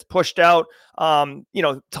when it gets pushed out,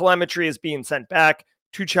 telemetry is being sent back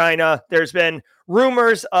to China. There's been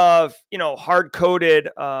rumors of, hard-coded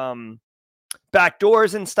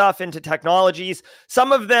backdoors and stuff into technologies.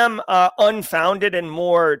 Some of them unfounded and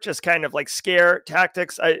more just kind of like scare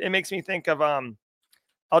tactics. It makes me think of,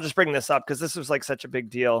 I'll just bring this up because this was like such a big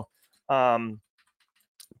deal. Bloomberg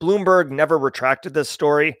never retracted this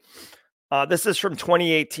story. This is from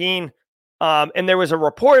 2018. And there was a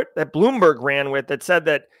report that Bloomberg ran with that said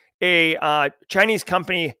that a Chinese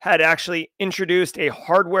company had actually introduced a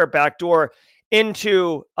hardware backdoor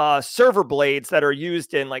into server blades that are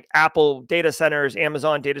used in like Apple data centers,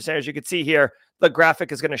 Amazon data centers. You can see here, the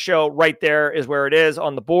graphic is going to show right there is where it is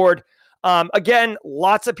on the board. Again,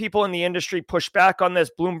 lots of people in the industry pushed back on this.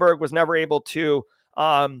 Bloomberg was never able to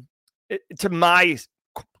my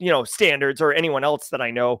standards or anyone else that I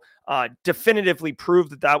know definitively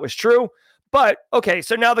prove that that was true. But okay,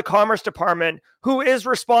 so now the Commerce Department, who is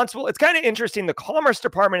responsible, it's kind of interesting. The Commerce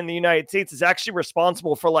Department in the United States is actually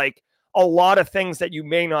responsible for like a lot of things that you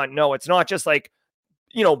may not know. It's not just like,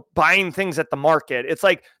 buying things at the market. It's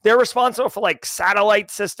like they're responsible for like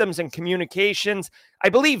satellite systems and communications. I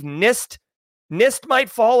believe NIST might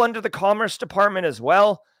fall under the Commerce Department as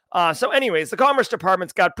well. So anyways, the Commerce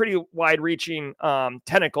Department's got pretty wide-reaching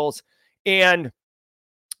tentacles. And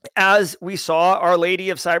as we saw, Our Lady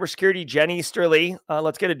of Cybersecurity, Jen Easterly,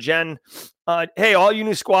 let's get a Jen. Hey, all you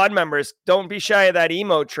new squad members, don't be shy of that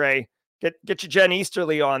emote tray. Get your Jen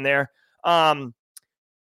Easterly on there. Jen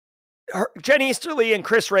Easterly and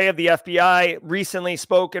Chris Wray of the FBI recently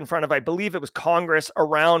spoke in front of, I believe it was Congress,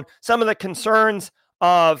 around some of the concerns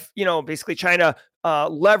of, basically China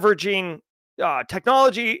leveraging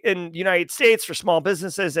technology in the United States for small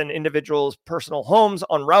businesses and individuals' personal homes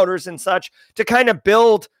on routers and such to kind of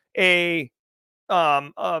build a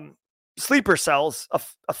sleeper cells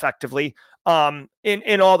effectively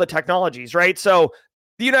in all the technologies, right? So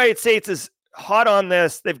the United States is hot on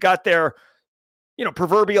this. They've got their,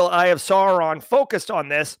 proverbial eye of Sauron focused on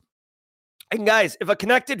this. And guys, if a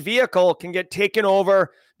connected vehicle can get taken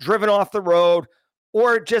over, driven off the road,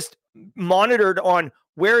 or just monitored on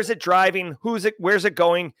where is it driving, where's it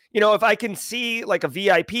going? If I can see like a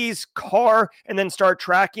VIP's car and then start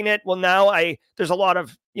tracking it, well, now there's a lot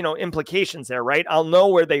of, implications there, right? I'll know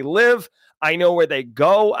where they live. I know where they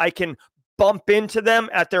go. I can bump into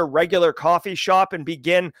them at their regular coffee shop and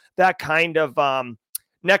begin that kind of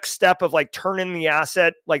next step of like turning the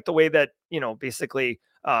asset, like the way that, basically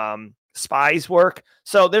spies work.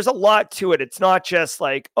 So there's a lot to it. It's not just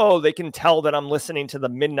like, oh, they can tell that I'm listening to the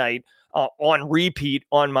midnight on repeat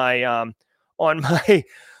on my on my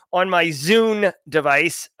Zune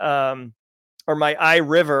device, or my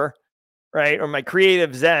iRiver, right, or my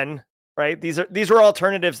Creative Zen, right? These were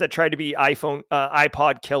alternatives that tried to be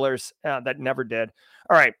iPod killers that never did.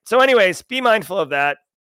 All right. So, anyways, be mindful of that.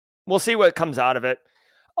 We'll see what comes out of it.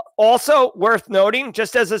 Also worth noting,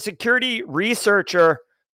 just as a security researcher.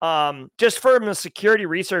 Just from a security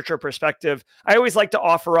researcher perspective, I always like to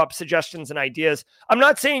offer up suggestions and ideas. I'm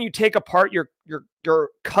not saying you take apart your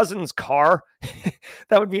cousin's car.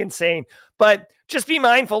 That would be insane. But just be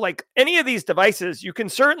mindful, like any of these devices, you can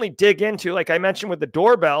certainly dig into, like I mentioned with the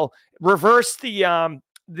doorbell, reverse the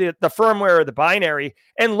firmware or the binary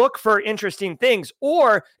and look for interesting things.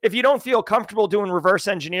 Or if you don't feel comfortable doing reverse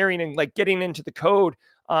engineering and like getting into the code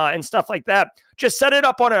and stuff like that, just set it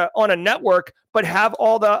up on a network, but have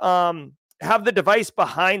all the have the device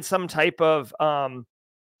behind some type of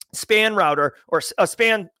span router or a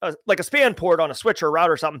span like a span port on a switch or a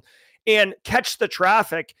router or something, and catch the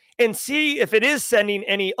traffic and see if it is sending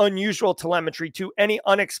any unusual telemetry to any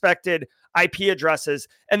unexpected IP addresses.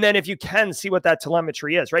 And then if you can, see what that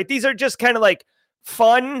telemetry is, right? These are just kind of like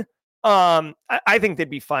fun I think they'd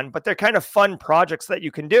be fun, but they're kind of fun projects that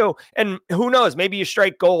you can do. And who knows, maybe you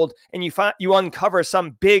strike gold and you uncover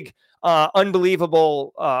some big,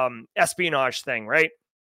 unbelievable espionage thing, right?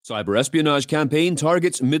 Cyber espionage campaign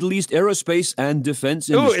targets Middle East aerospace and defense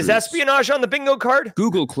industries. Ooh, is espionage on the bingo card?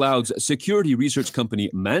 Google Cloud's security research company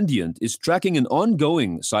Mandiant is tracking an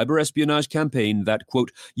ongoing cyber espionage campaign that,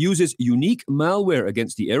 quote, uses unique malware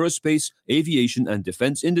against the aerospace, aviation, and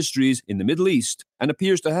defense industries in the Middle East and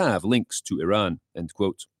appears to have links to Iran, end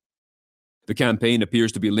quote. The campaign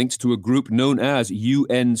appears to be linked to a group known as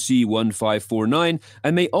UNC1549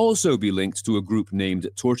 and may also be linked to a group named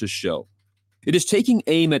Tortoiseshell. It is taking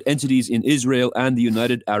aim at entities in Israel and the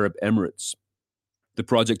United Arab Emirates. The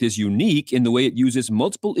project is unique in the way it uses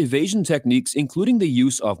multiple evasion techniques, including the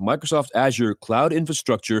use of Microsoft Azure cloud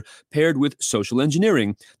infrastructure paired with social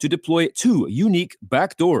engineering to deploy two unique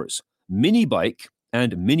backdoors, Mini Bike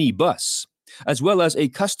and Mini Bus, as well as a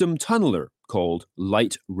custom tunneler called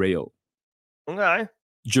Light Rail. Okay.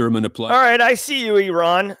 German applied. All right, I see you,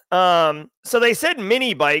 Iran. So they said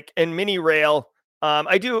Mini Bike and Mini Rail.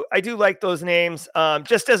 I do like those names.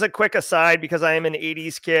 Just as a quick aside, because I am an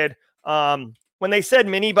 80s kid, when they said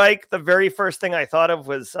Mini Bike, the very first thing I thought of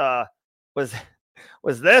was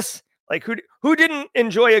this. Like who didn't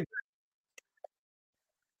enjoy a good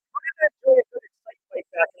bike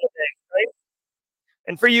back in the day, right?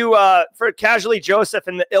 And for you, for Casually Joseph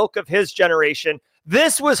and the ilk of his generation,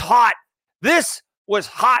 this was hot. This was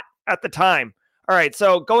hot at the time. All right,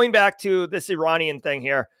 so going back to this Iranian thing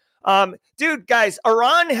here. Dude, guys,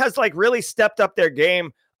 Iran has like really stepped up their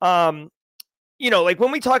game. Like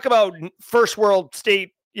when we talk about first world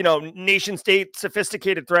state, nation state,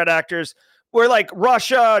 sophisticated threat actors, we're like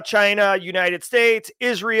Russia, China, United States,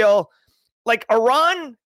 Israel, like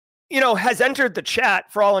Iran, has entered the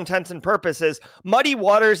chat for all intents and purposes. Muddy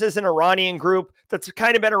Waters is an Iranian group that's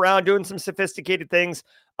kind of been around doing some sophisticated things.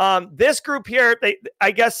 This group here, I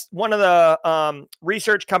guess one of the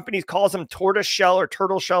research companies calls them tortoise shell or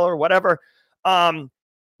turtle shell or whatever.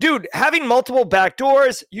 Dude, having multiple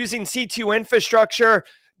backdoors, using C2 infrastructure,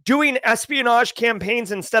 doing espionage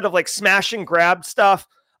campaigns instead of like smash and grab stuff.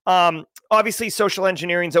 Obviously, social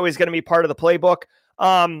engineering is always going to be part of the playbook.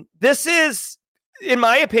 This is, in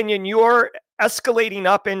my opinion, you're escalating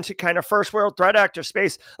up into kind of first world threat actor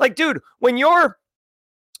space. Like, dude, when you are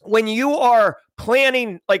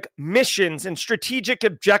planning like missions and strategic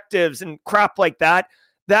objectives and crap like that,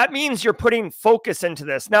 that means you're putting focus into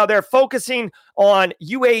this. Now they're focusing on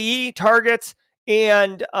UAE targets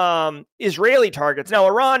and Israeli targets. Now,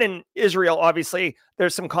 Iran and Israel, obviously,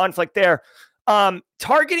 there's some conflict there.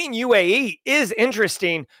 Targeting UAE is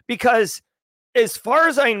interesting because as far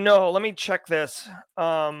as I know, let me check this.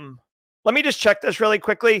 Let me just check this really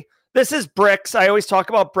quickly. This is BRICS. I always talk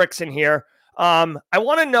about BRICS in here. I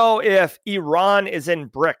want to know if Iran is in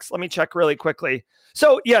BRICS. Let me check really quickly.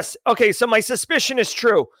 So yes. Okay. So my suspicion is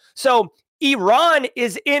true. So Iran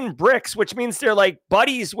is in BRICS, which means they're like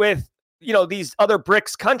buddies with, these other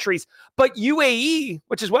BRICS countries, but UAE,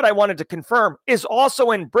 which is what I wanted to confirm, is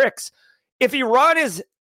also in BRICS. If Iran is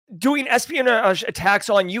doing espionage attacks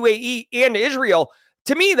on UAE and Israel,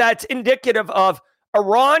 to me, that's indicative of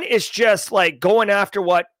Iran is just like going after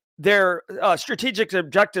what their strategic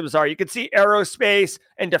objectives are. You can see aerospace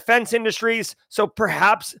and defense industries. So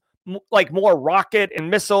perhaps like more rocket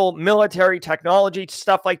and missile military technology,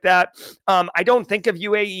 stuff like that. I don't think of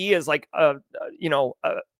UAE as like a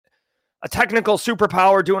technical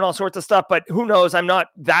superpower doing all sorts of stuff, but who knows? I'm not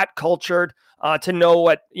that cultured to know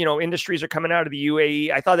what, industries are coming out of the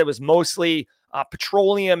UAE. I thought it was mostly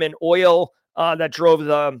petroleum and oil that drove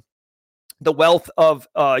the wealth of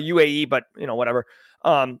UAE, but whatever.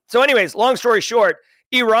 So anyways, long story short,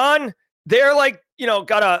 Iran, they're like,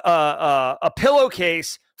 got a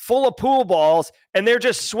pillowcase full of pool balls and they're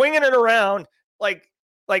just swinging it around, like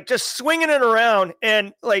just swinging it around,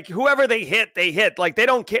 and like whoever they hit. Like they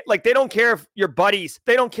don't care. Like they don't care if you're buddies.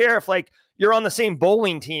 They don't care if like you're on the same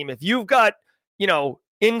bowling team. If you've got,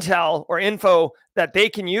 intel or info that they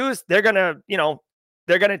can use, they're gonna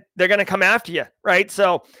come after you, right?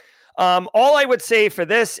 So, all I would say for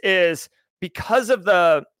this is because of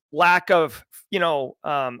the lack of,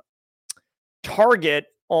 target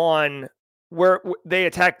on where they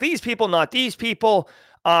attack these people, not these people.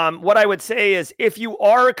 What I would say is if you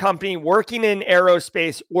are a company working in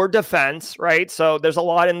aerospace or defense, right? So there's a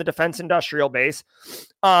lot in the defense industrial base.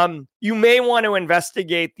 You may want to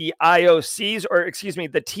investigate the IOCs, or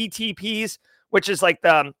the TTPs, which is like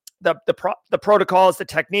the protocols, the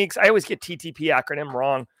techniques. I always get TTP acronym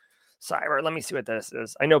wrong. Cyber. Let me see what this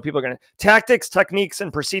is. I know people are going to tactics, techniques,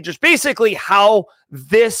 and procedures, basically how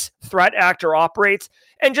this threat actor operates.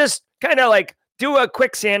 And just kind of like do a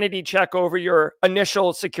quick sanity check over your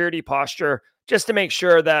initial security posture just to make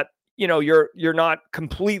sure that, you're not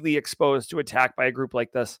completely exposed to attack by a group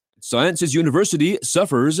like this. Sciences University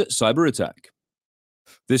suffers cyber attack.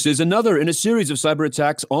 This is another in a series of cyber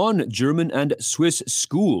attacks on German and Swiss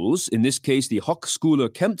schools, in this case the Hochschule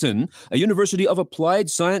Kempten, a university of applied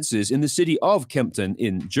sciences in the city of Kempten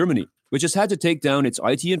in Germany, which has had to take down its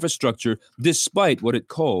IT infrastructure despite what it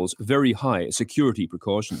calls very high security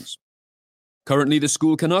precautions. Currently, the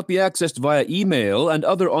school cannot be accessed via email, and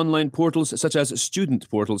other online portals such as student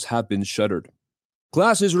portals have been shuttered.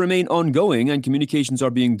 Classes remain ongoing and communications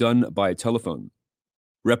are being done by telephone.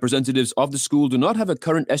 Representatives of the school do not have a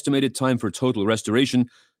current estimated time for total restoration,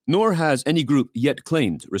 nor has any group yet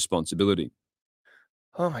claimed responsibility.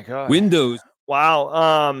 Oh my God. Windows.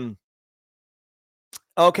 Wow.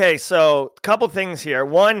 Okay, so a couple things here.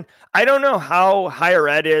 One, I don't know how higher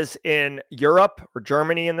ed is in Europe or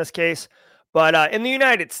Germany in this case, but in the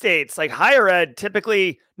United States, like higher ed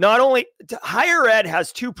typically higher ed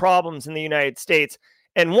has two problems in the United States,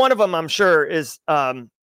 and one of them I'm sure is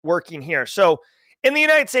working here. So in the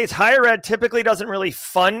United States, higher ed typically doesn't really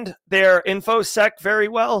fund their InfoSec very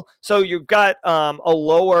well. So you've got a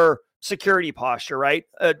lower security posture, right?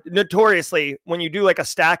 Notoriously, when you do like a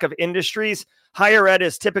stack of industries, higher ed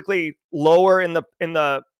is typically lower in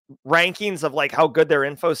the rankings of like how good their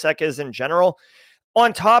InfoSec is in general.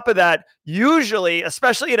 On top of that, usually,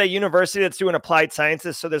 especially at a university that's doing applied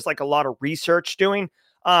sciences, so there's like a lot of research doing,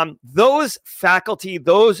 those faculty,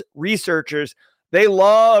 those researchers, they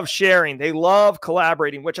love sharing, they love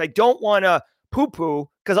collaborating, which I don't want to poo-poo,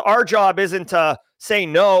 because our job isn't to say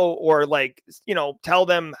no or like, tell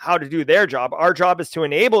them how to do their job. Our job is to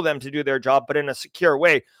enable them to do their job, but in a secure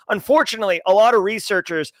way. Unfortunately, a lot of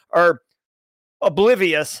researchers are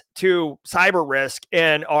oblivious to cyber risk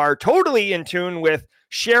and are totally in tune with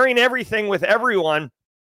sharing everything with everyone,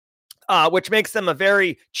 which makes them a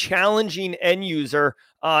very challenging end user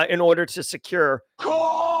in order to secure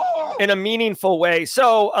in a meaningful way.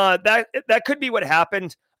 So that could be what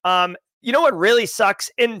happened. You know what really sucks?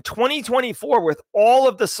 In 2024, with all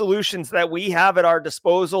of the solutions that we have at our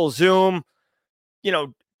disposal, Zoom,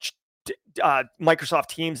 Microsoft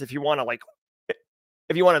Teams, if you want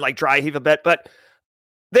to dry heave a bit, but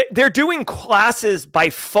they're doing classes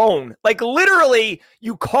by phone. Like literally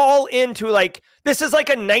you call into this is like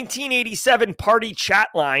a 1987 party chat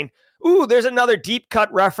line. Ooh, there's another deep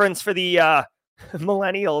cut reference for the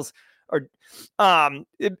millennials. Or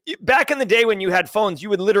back in the day when you had phones, you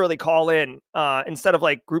would literally call in instead of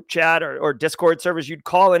like group chat or Discord servers, you'd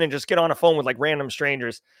call in and just get on a phone with like random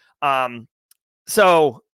strangers.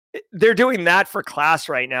 So they're doing that for class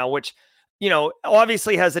right now, which,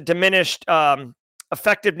 obviously has a diminished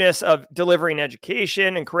effectiveness of delivering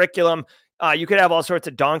education and curriculum. You could have all sorts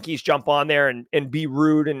of donkeys jump on there and be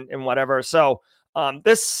rude and whatever. So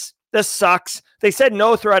this sucks. They said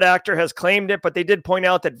no threat actor has claimed it, but they did point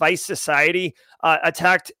out that Vice Society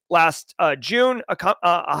attacked last June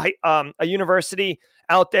a university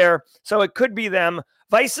out there. So it could be them.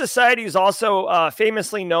 Vice Society is also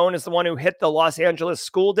famously known as the one who hit the Los Angeles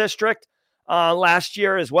school district last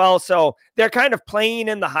year as well. So they're kind of playing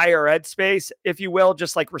in the higher ed space, if you will,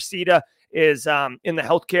 just like Reseda is in the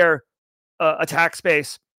healthcare attack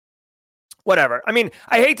space. Whatever. I mean,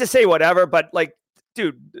 I hate to say whatever, but like,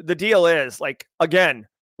 dude, the deal is like, again,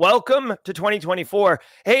 welcome to 2024.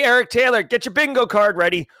 Hey, Eric Taylor, get your bingo card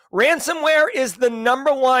ready. Ransomware is the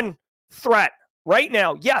number one threat right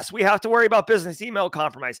now. Yes, we have to worry about business email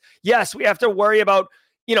compromise. Yes, we have to worry about,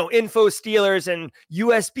 info stealers and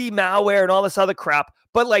USB malware and all this other crap.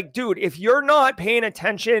 But like, dude, if you're not paying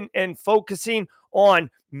attention and focusing on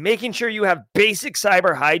making sure you have basic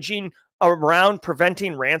cyber hygiene around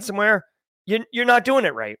preventing ransomware, you're not doing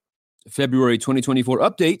it right. February 2024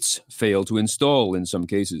 updates fail to install in some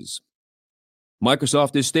cases.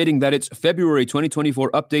 Microsoft is stating that its February 2024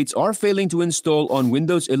 updates are failing to install on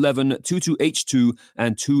Windows 11 22H2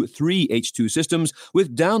 and 23H2 systems,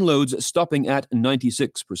 with downloads stopping at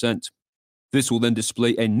 96%. This will then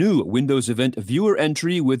display a new Windows Event Viewer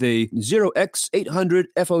entry with a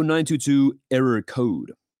 0x800F0922 error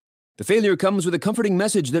code. The failure comes with a comforting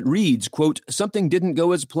message that reads, quote, "Something didn't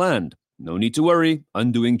go as planned. No need to worry.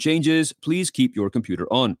 Undoing changes. Please keep your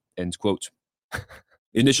computer on," end quote.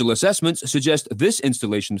 Initial assessments suggest this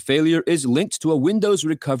installation failure is linked to a Windows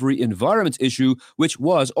recovery environment issue, which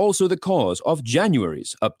was also the cause of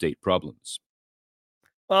January's update problems.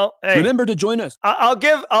 Well, hey, remember to join us. I'll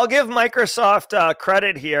give Microsoft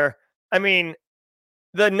credit here. I mean,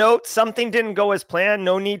 the note, something didn't go as planned.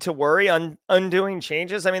 No need to worry on undoing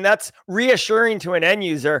changes. I mean, that's reassuring to an end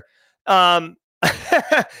user.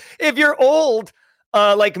 if you're old,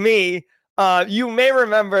 like me, you may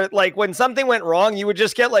remember like when something went wrong, you would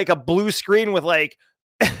just get like a blue screen with like,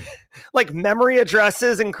 like memory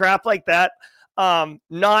addresses and crap like that.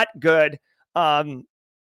 Not good.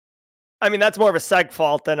 I mean, that's more of a seg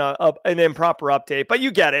fault than an improper update, but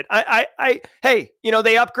you get it. Hey,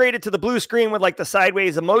 they upgraded to the blue screen with like the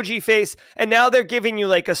sideways emoji face, and now they're giving you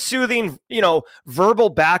like a soothing, verbal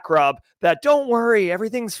back rub that don't worry,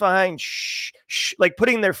 everything's fine. Shh, shh, like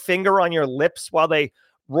putting their finger on your lips while they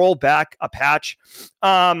roll back a patch.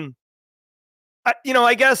 I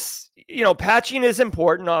guess, patching is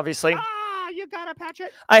important, obviously. You gotta patch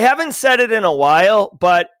it. I haven't said it in a while,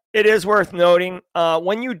 but it is worth noting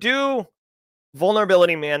when you do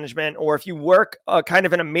vulnerability management, or if you work kind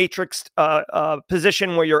of in a matrix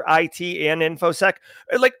position where you're IT and InfoSec,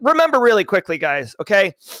 like remember really quickly, guys,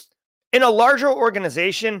 okay? In a larger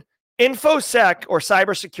organization, InfoSec or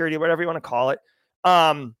cybersecurity, whatever you want to call it,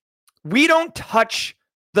 we don't touch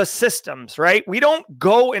the systems, right? We don't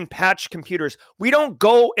go and patch computers. We don't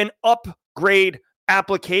go and upgrade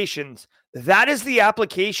applications. That is the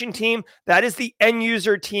application team. That is the end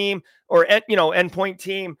user team or, endpoint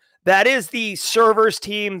team. That is the servers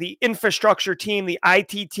team, the infrastructure team, the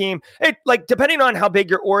IT team. Like, depending on how big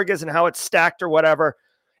your org is and how it's stacked or whatever,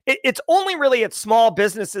 it's only really at small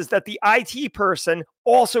businesses that the IT person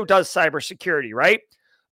also does cybersecurity, right?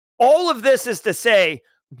 All of this is to say,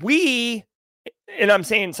 and I'm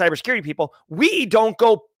saying cybersecurity people, we don't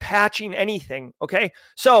go patching anything, okay?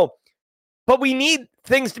 So, but we need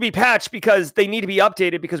things to be patched because they need to be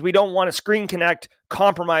updated because we don't want a screen connect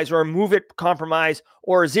compromise or a move it compromise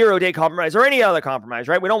or a 0-day compromise or any other compromise,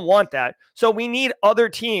 right? We don't want that. So we need other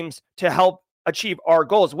teams to help achieve our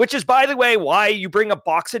goals, which is, by the way, why you bring a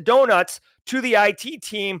box of donuts to the IT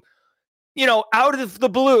team, out of the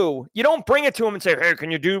blue. You don't bring it to them and say, hey, can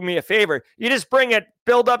you do me a favor? You just bring it,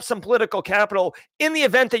 build up some political capital in the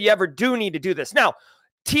event that you ever do need to do this. Now,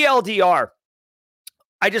 TLDR,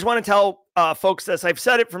 I just want to tell folks this. I've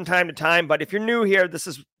said it from time to time, but if you're new here, this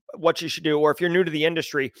is what you should do. Or if you're new to the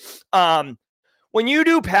industry, when you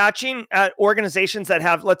do patching at organizations that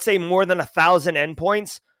have, let's say, more than 1,000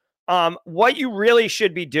 endpoints, what you really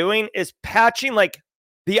should be doing is patching like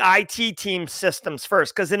the IT team systems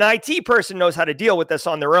first, because an IT person knows how to deal with this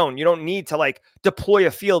on their own. You don't need to like deploy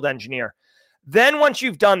a field engineer. Then once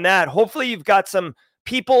you've done that, hopefully you've got some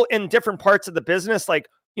people in different parts of the business, like,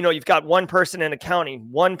 you've got one person in accounting,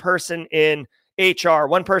 one person in HR,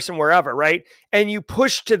 one person wherever, right? And you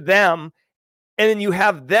push to them, and then you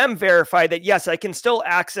have them verify that, yes, I can still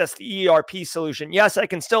access the ERP solution. Yes, I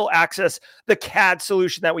can still access the CAD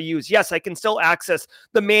solution that we use. Yes, I can still access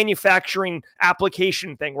the manufacturing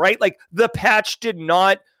application thing, right? Like the patch did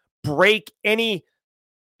not break any,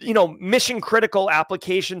 mission critical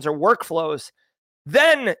applications or workflows.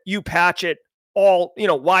 Then you patch it all,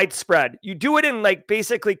 widespread. You do it in like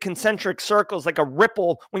basically concentric circles, like a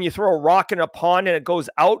ripple when you throw a rock in a pond and it goes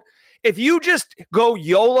out. If you just go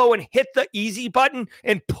YOLO and hit the easy button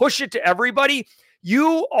and push it to everybody,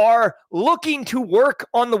 you are looking to work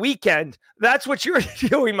on the weekend. That's what you're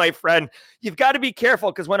doing, my friend. You've got to be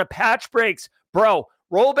careful because when a patch breaks, bro,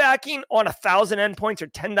 rollbacking on 1,000 endpoints or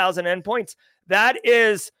 10,000 endpoints, that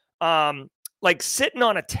is like sitting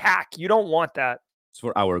on a tack. You don't want that. It's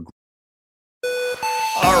for our group.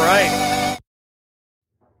 All right.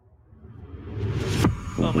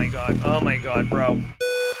 Oh my God, bro.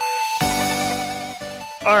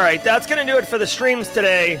 All right, that's going to do it for the streams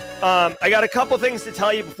today. I got a couple things to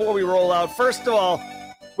tell you before we roll out. First of all,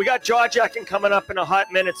 we got jaw jacking coming up in a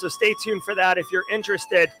hot minute, so stay tuned for that if you're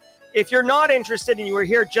interested. If you're not interested and you were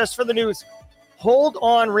here just for the news, hold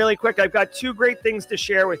on really quick. I've got two great things to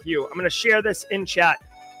share with you. I'm going to share this in chat.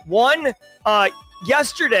 One,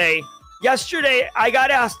 yesterday, I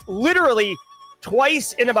got asked literally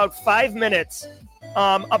twice in about 5 minutes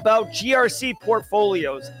about GRC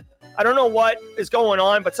portfolios. I don't know what is going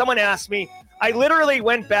on, but someone asked me. I literally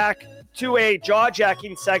went back to a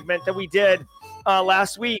jaw-jacking segment that we did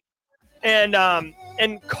last week and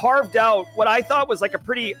carved out what I thought was like a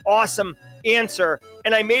pretty awesome answer,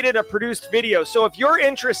 and I made it a produced video. So if you're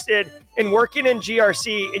interested in working in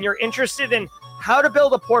GRC and you're interested in how to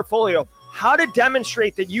build a portfolio, how to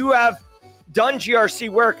demonstrate that you have done GRC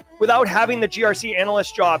work without having the GRC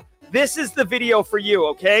analyst job, this is the video for you,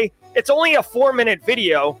 okay? It's only a 4-minute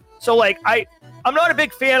video. So like, I'm not a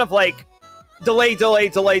big fan of like delay.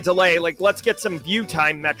 Like, let's get some view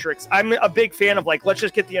time metrics. I'm a big fan of like, let's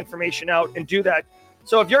just get the information out and do that.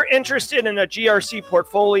 So if you're interested in a GRC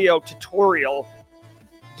portfolio tutorial,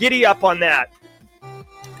 giddy up on that.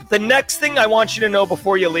 The next thing I want you to know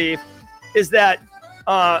before you leave is that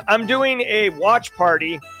I'm doing a watch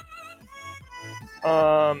party.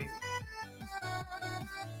 Tyler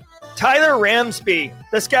Ramsby,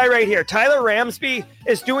 this guy right here, Tyler Ramsby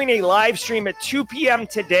is doing a live stream at 2 p.m.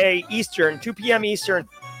 today Eastern, 2 p.m. Eastern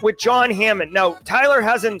with John Hammond. Now, Tyler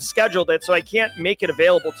hasn't scheduled it, so I can't make it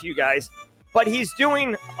available to you guys, but he's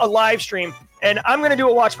doing a live stream, and I'm going to do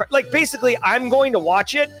a watch party. Like, basically, I'm going to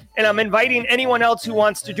watch it, and I'm inviting anyone else who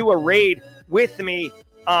wants to do a raid with me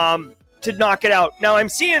to knock it out. Now, I'm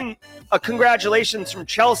seeing a congratulations from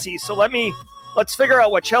Chelsea, so let's figure out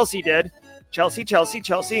what Chelsea did. Chelsea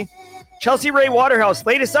Ray Waterhouse,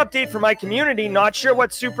 latest update for my community. Not sure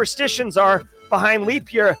what superstitions are behind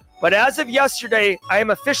leap year, but as of yesterday, I am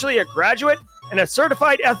officially a graduate and a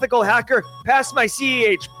certified ethical hacker. Passed my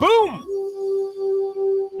CEH. Boom!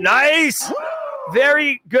 Nice!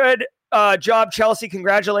 Very good job, Chelsea.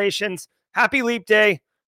 Congratulations. Happy leap day.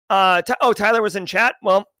 Tyler was in chat.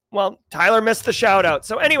 Well, Tyler missed the shout out.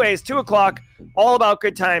 So anyways, 2:00, all about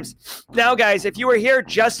good times. Now, guys, if you were here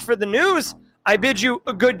just for the news, I bid you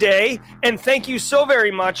a good day, and thank you so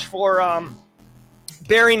very much for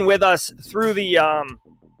bearing with us through the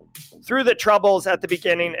troubles at the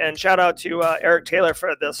beginning. And shout out to Eric Taylor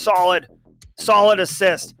for the solid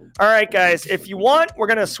assist. All right, guys, if you want, we're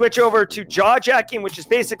going to switch over to jaw jacking, which is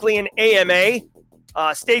basically an AMA.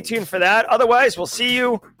 Stay tuned for that. Otherwise, we'll see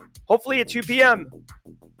you hopefully at 2 p.m.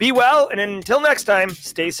 Be well, and until next time,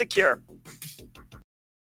 stay secure.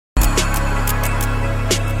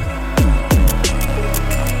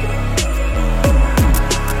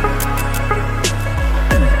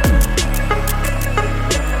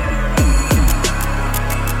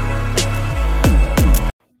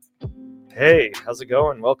 Hey, how's it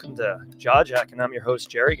going? Welcome to Jaw Jack, and I'm your host,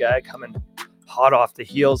 Jerry Guy, coming hot off the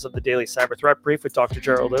heels of the Daily Cyber Threat Brief with Dr.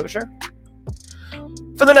 Gerald Auger.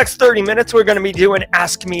 For the next 30 minutes, we're going to be doing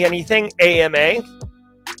Ask Me Anything, AMA.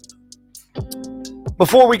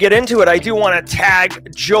 Before we get into it, I do want to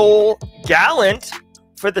tag Joel Gallant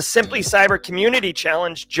for the Simply Cyber Community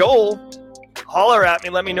Challenge. Joel, holler at me.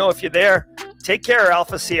 Let me know if you're there. Take care,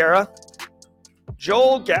 Alpha Sierra.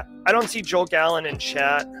 I don't see Joel Gallant in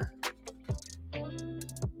chat.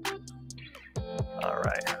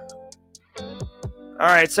 All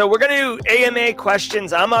right, so we're going to do AMA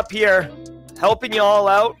questions. I'm up here helping you all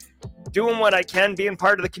out, doing what I can, being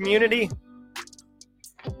part of the community.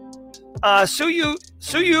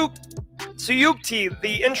 Suyukti,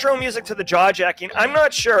 the intro music to the jaw jacking, I'm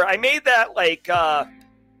not sure. I made that like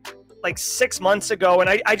 6 months ago, and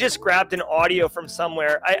I just grabbed an audio from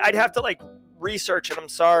somewhere. I'd have to research it. I'm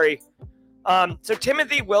sorry. So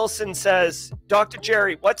Timothy Wilson says, Dr.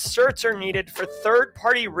 Jerry, what certs are needed for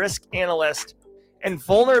third-party risk analyst and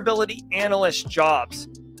vulnerability analyst jobs?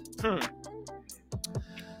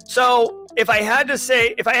 So if I had to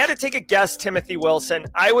take a guess, Timothy Wilson,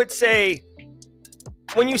 I would say,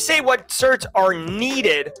 when you say what certs are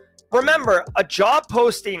needed, remember, a job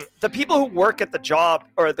posting, the people who work at the job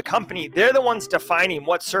or the company, they're the ones defining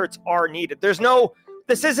what certs are needed. This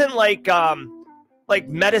isn't like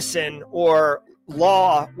medicine or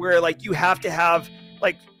law where you have to have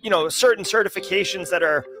certain certifications that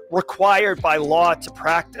are required by law to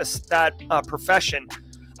practice that profession.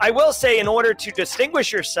 I will say, in order to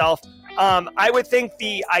distinguish yourself, I would think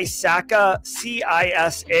the ISACA,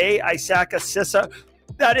 CISA,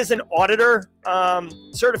 that is an auditor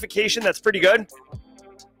certification that's pretty good.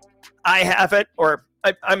 I have it, or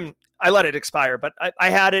I let it expire, but I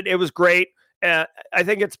had it. It was great. I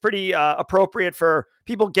think it's pretty appropriate for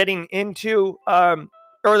people getting into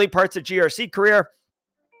early parts of GRC career.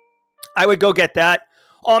 I would go get that.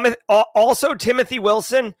 Also, Timothy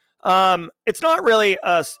Wilson, it's not really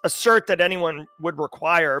a cert that anyone would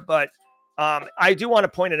require, but I do want to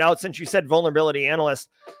point it out since you said vulnerability analyst.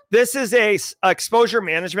 This is a exposure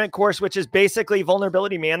management course, which is basically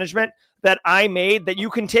vulnerability management that I made that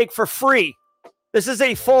you can take for free. This is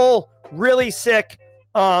a full, really sick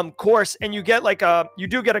course, and you get you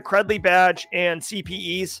do get a Credly badge and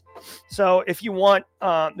CPEs. So if you want,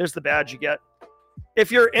 there's the badge you get. If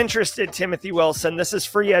you're interested, Timothy Wilson, this is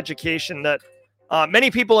free education that many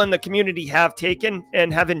people in the community have taken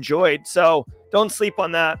and have enjoyed. So don't sleep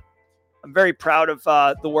on that. I'm very proud of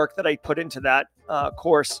the work that I put into that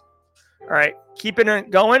course. All right, keeping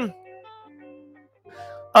it going.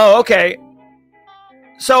 Oh, okay.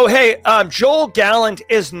 So, hey, Joel Gallant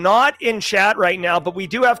is not in chat right now, but we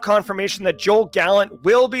do have confirmation that Joel Gallant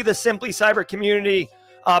will be the Simply Cyber Community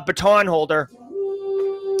baton holder.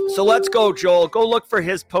 So let's go, Joel. Go look for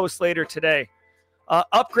his post later today.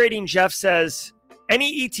 Upgrading Jeff says,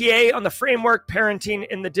 any ETA on the framework parenting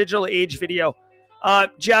in the digital age video?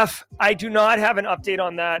 Jeff, I do not have an update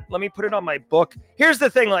on that. Let me put it on my book. Here's the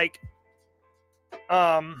thing, like,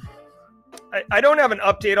 I don't have an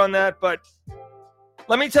update on that, but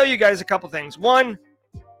let me tell you guys a couple things. One,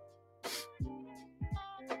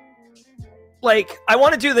 like, I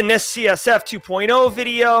want to do the NIST CSF 2.0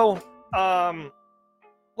 video.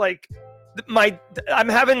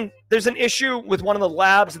 There's an issue with one of the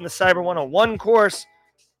labs in the Cyber 101 course.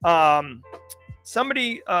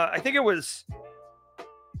 Somebody, I think it was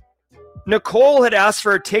Nicole, had asked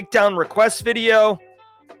for a takedown request video.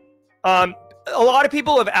 A lot of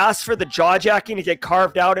people have asked for the jaw jacking to get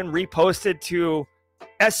carved out and reposted to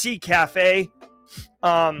SC Cafe.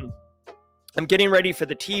 I'm getting ready for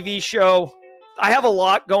the TV show. I have a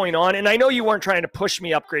lot going on, and I know you weren't trying to push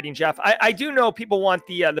me upgrading, Jeff. I do know people want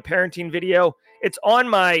the parenting video. It's on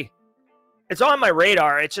my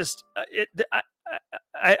radar. It's just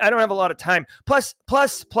I don't have a lot of time. Plus,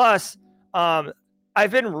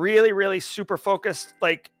 I've been really, really super focused,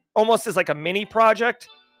 like almost as like a mini project.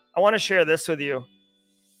 I want to share this with you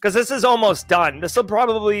because this is almost done. This will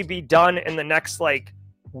probably be done in the next like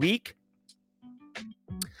week.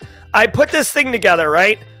 I put this thing together,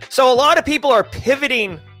 right? So a lot of people are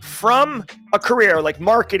pivoting from a career like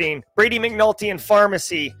marketing, Brady McNulty in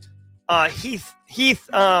pharmacy, Heath,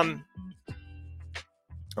 oh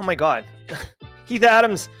my God. Heath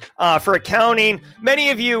Adams for accounting. Many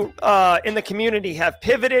of you in the community have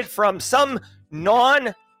pivoted from some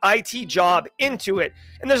non-IT job into it.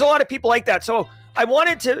 And there's a lot of people like that. So I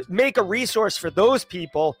wanted to make a resource for those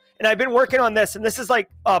people. And I've been working on this. And this is like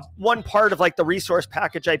one part of like the resource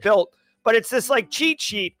package I built. But it's this like cheat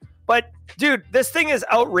sheet. But dude, this thing is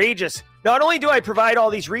outrageous. Not only do I provide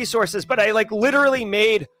all these resources, but I like literally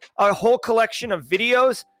made a whole collection of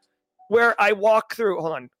videos where I walk through,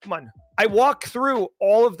 hold on, come on. I walk through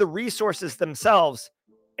all of the resources themselves.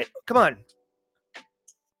 Come on.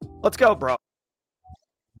 Let's go, bro.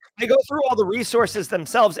 I go through all the resources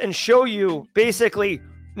themselves and show you basically,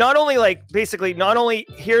 not only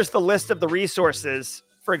here's the list of the resources,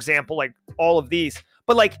 for example, like all of these,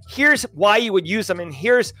 but like, here's why you would use them. And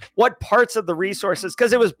here's what parts of the resources,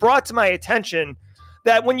 because it was brought to my attention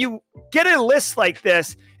that when you get a list like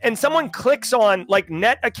this and someone clicks on like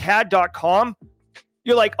netacad.com,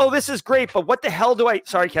 you're like, oh, this is great, but what the hell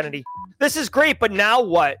sorry, Kennedy. This is great, but now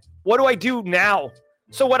what? What do I do now?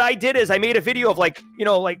 So what I did is I made a video of like,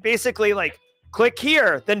 like basically like click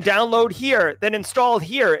here, then download here, then install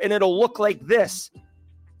here, and it'll look like this.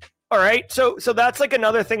 All right. So that's like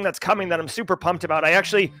another thing that's coming that I'm super pumped about. I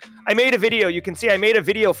made a video. You can see I made a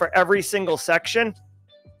video for every single section.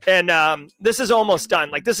 And this is almost done.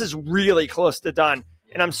 Like this is really close to done.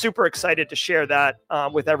 And I'm super excited to share that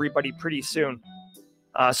with everybody pretty soon.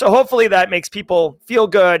 So hopefully that makes people feel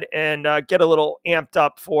good and get a little amped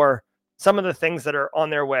up for some of the things that are on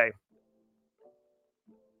their way.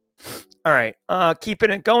 All right.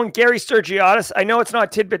 Keeping it going. Gary Sturgiotis. I know it's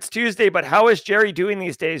not Tidbits Tuesday, but how is Jerry doing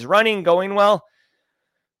these days? Running, going well?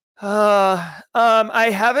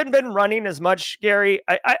 I haven't been running as much, Gary.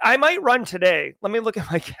 I might run today. Let me look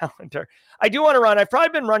at my calendar. I do want to run. I've probably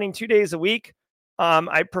been running 2 days a week.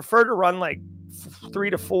 I prefer to run like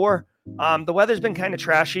 3 to 4. The weather's been kind of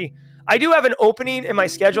trashy. I do have an opening in my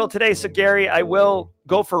schedule today. So Gary, I will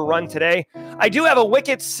go for a run today. I do have a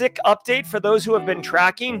wicked sick update for those who have been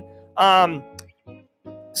tracking.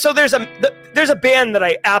 So there's a band that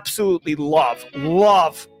I absolutely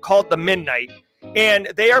love called The Midnight. And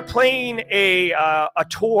they are playing a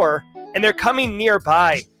tour, and they're coming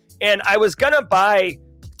nearby. And I was going to buy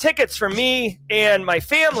tickets for me and my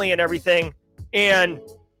family and everything. And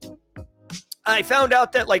I found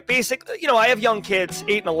out that, like, basically, I have young kids,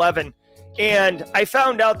 8 and 11. And I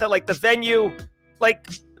found out that, like, the venue, like,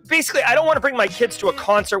 basically, I don't want to bring my kids to a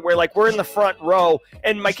concert where, like, we're in the front row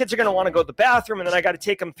and my kids are going to want to go to the bathroom. And then I got to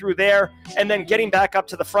take them through there and then getting back up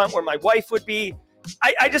to the front where my wife would be.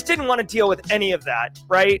 I just didn't want to deal with any of that,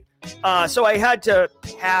 right? So I had to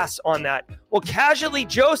pass on that. Well, Casually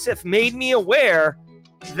Joseph made me aware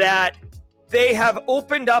that they have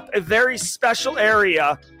opened up a very special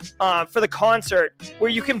area for the concert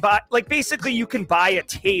where you can buy, like, basically you can buy a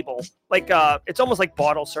table. Like, it's almost like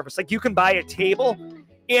bottle service. Like, you can buy a table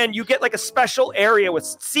and you get like a special area with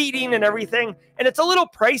seating and everything. And it's a little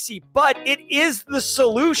pricey, but it is the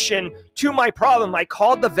solution to my problem. I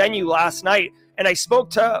called the venue last night and I spoke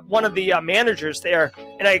to one of the managers there,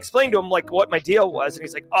 and I explained to him like what my deal was. And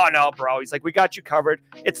he's like, oh no, bro. He's like, we got you covered.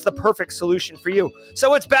 It's the perfect solution for you.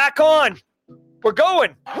 So it's back on. We're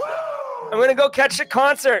going. I'm going to go catch the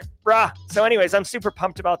concert, brah. So anyways, I'm super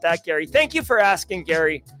pumped about that, Gary. Thank you for asking,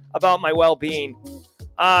 Gary, about my well-being.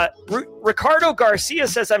 Ricardo Garcia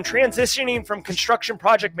says, I'm transitioning from construction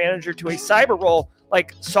project manager to a cyber role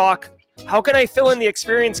like SOC. How can I fill in the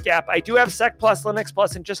experience gap? I do have Sec Plus, Linux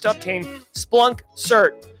Plus, and just obtained Splunk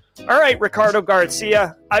Cert. All right, Ricardo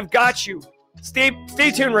Garcia, I've got you. Stay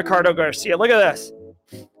tuned, Ricardo Garcia. Look at this.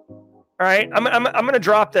 All right, I'm going to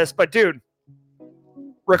drop this, but dude,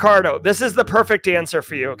 Ricardo, this is the perfect answer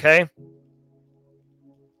for you, okay?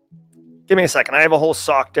 Give me a second. I have a whole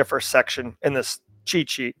SOC differ section in this cheat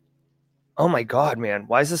sheet. Oh my God, man.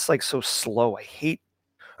 Why is this like so slow? I hate.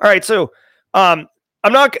 All right. So,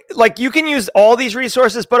 I'm not like, you can use all these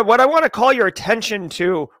resources, but what I want to call your attention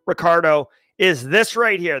to, Ricardo, is this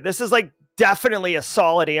right here. This is like definitely a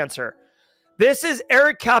solid answer. This is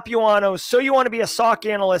Eric Capuano's So You Want to Be a SOC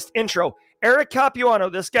Analyst intro. Eric Capuano,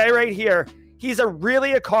 this guy right here, he's a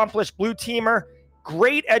really accomplished blue teamer,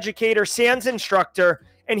 great educator, SANS instructor,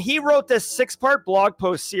 and he wrote this 6-part blog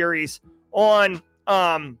post series on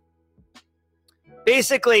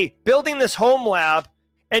basically building this home lab.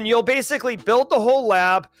 And you'll basically build the whole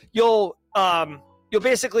lab. You'll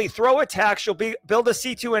basically throw attacks. You'll build a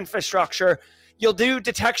C2 infrastructure. You'll do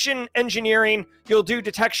detection engineering. You'll do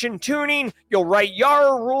detection tuning. You'll write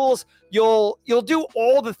Yara rules. You'll do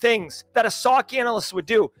all the things that a SOC analyst would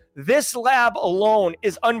do. This lab alone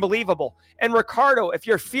is unbelievable. And Ricardo, if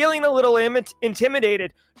you're feeling a little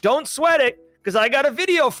intimidated, don't sweat it, because I got a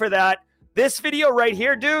video for that. This video right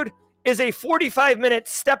here, dude, is a 45-minute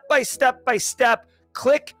step-by-step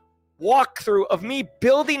click walkthrough of me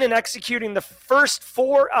building and executing the first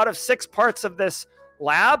 4 out of 6 parts of this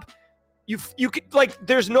lab. You could, like,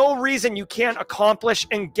 there's no reason you can't accomplish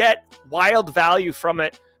and get wild value from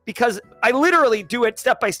it, because I literally do it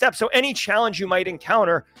step by step. So any challenge you might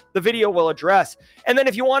encounter, the video will address. And then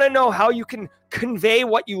if you want to know how you can convey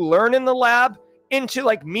what you learn in the lab into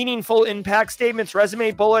like meaningful impact statements,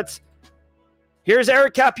 resume bullets, here's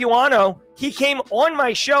Eric Capuano. He came on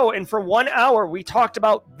my show, and for 1 hour, we talked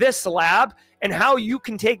about this lab and how you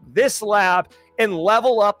can take this lab and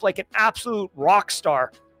level up like an absolute rock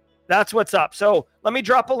star. That's what's up. So let me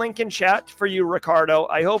drop a link in chat for you, Ricardo.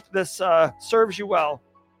 I hope this serves you well.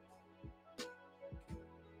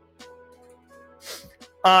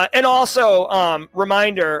 And also,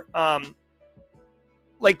 reminder,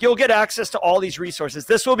 like, you'll get access to all these resources.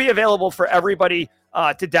 This will be available for everybody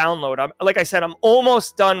to download. Like I said, I'm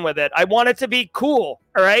almost done with it. I want it to be cool.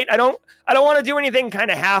 All right. I don't want to do anything kind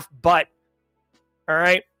of half butt. All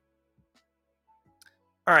right.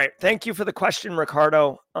 All right. Thank you for the question,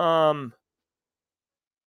 Ricardo.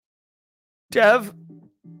 Dev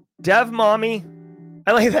Mommy.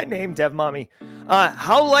 I like that name, Dev Mommy.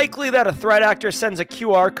 How likely that a threat actor sends a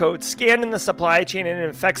QR code scanned in the supply chain and it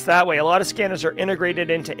infects that way? A lot of scanners are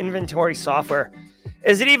integrated into inventory software.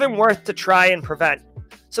 Is it even worth to try and prevent?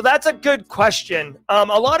 So that's a good question. A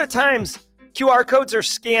lot of times QR codes are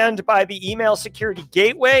scanned by the email security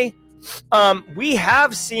gateway. We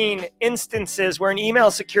have seen instances where an email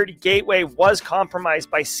security gateway was compromised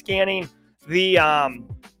by scanning the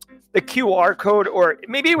QR code, or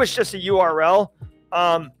maybe it was just a URL.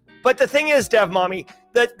 But the thing is, Dev Mommy,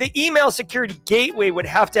 the email security gateway would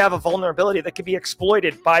have to have a vulnerability that could be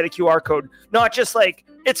exploited by the QR code, not just like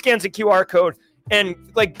it scans a QR code and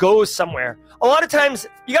like goes somewhere. A lot of times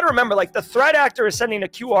you got to remember, like, the threat actor is sending a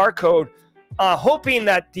QR code, hoping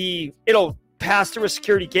that it'll pass through a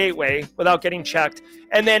security gateway without getting checked.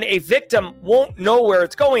 And then a victim won't know where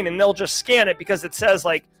it's going, and they'll just scan it because it says,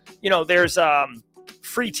 like, there's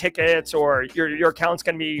free tickets, or your account's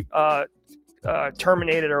going to be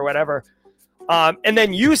terminated or whatever. And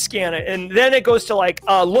then you scan it, and then it goes to like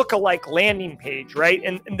a lookalike landing page, right?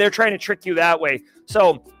 And they're trying to trick you that way.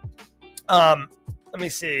 So let me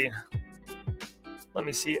see.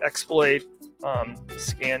 Exploit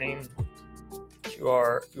scanning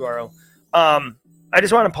URL. I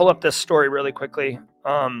just want to pull up this story really quickly.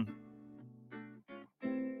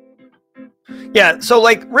 Yeah, so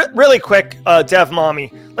like really quick, Dev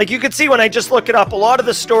Mommy, like you could see when I just look it up, a lot of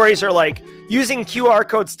the stories are like using QR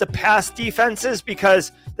codes to pass defenses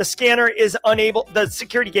because the scanner is unable, the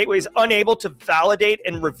security gateway is unable to validate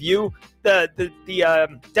and review the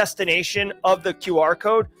destination of the QR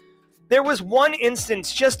code. There was one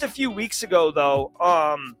instance just a few weeks ago, though.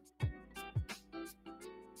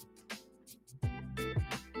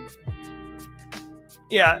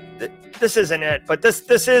 Yeah, this isn't it, but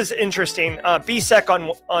this is interesting. BSEC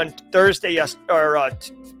on Thursday,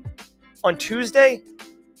 on Tuesday,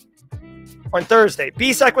 on Thursday.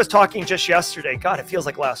 BSEC was talking just yesterday. God, it feels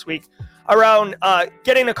like last week, around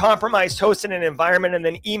getting a compromised host in an environment and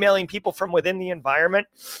then emailing people from within the environment.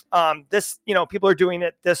 People are doing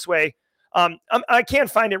it this way. I can't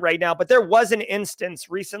find it right now, but there was an instance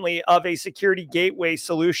recently of a security gateway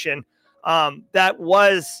solution that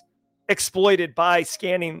was exploited by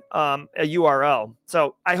scanning a URL.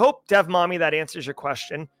 So I hope, Dev Mommy, that answers your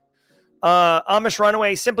question. Amish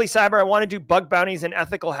Runaway, Simply Cyber, I want to do bug bounties and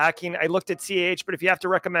ethical hacking. I looked at CAH, but if you have to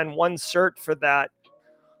recommend one cert for that,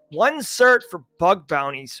 one cert for bug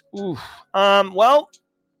bounties. Ooh.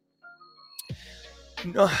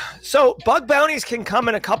 So bug bounties can come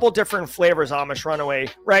in a couple different flavors, Amish Runaway,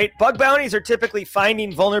 right? Bug bounties are typically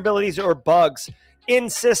finding vulnerabilities or bugs in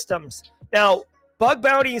systems. Now, bug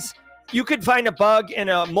bounties, you could find a bug in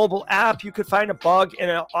a mobile app. You could find a bug in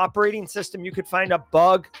an operating system. You could find a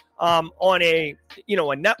bug on a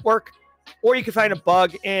network, or you could find a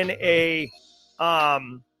bug in a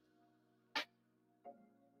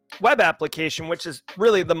web application, which is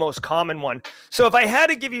really the most common one. So if I had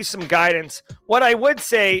to give you some guidance, what I would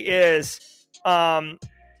say is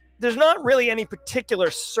there's not really any particular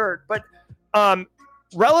cert, but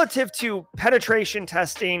relative to penetration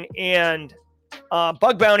testing and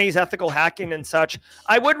bug bounties, ethical hacking and such,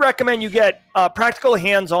 I would recommend you get practical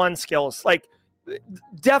hands-on skills. Like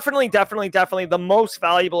definitely the most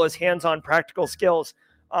valuable is hands-on practical skills.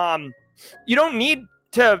 You don't need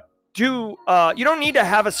to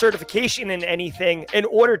have a certification in anything in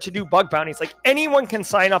order to do bug bounties. Like anyone can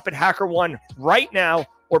sign up at HackerOne right now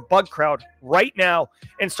or BugCrowd right now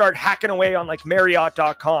and start hacking away on like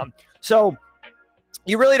Marriott.com. So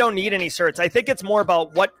you really don't need any certs. I think it's more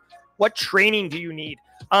about what training do you need?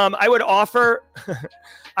 I would offer,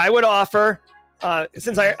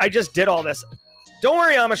 since I just did all this, don't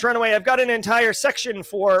worry, Amish Runaway. I've got an entire section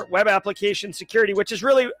for web application security, which is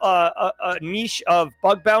really a niche of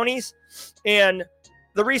bug bounties. And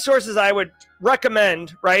the resources I would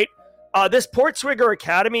recommend, right? This Portswigger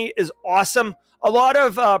Academy is awesome. A lot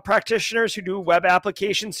of practitioners who do web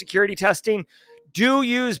application security testing do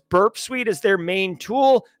use Burp Suite as their main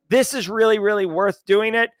tool. This is really, really worth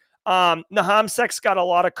doing it. Nahamsek's got a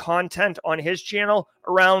lot of content on his channel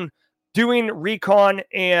around doing recon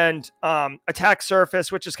and attack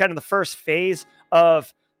surface, which is kind of the first phase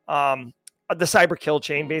of the cyber kill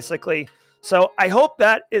chain, basically. So I hope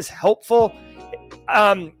that is helpful.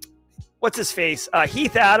 What's his face?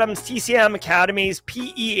 Heath Adams, TCM Academy's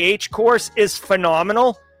PEH course is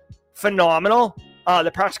phenomenal.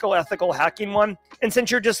 The practical ethical hacking one. And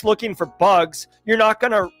since you're just looking for bugs, you're not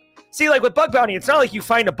going to see, like with bug bounty, it's not like you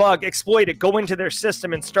find a bug, exploit it, go into their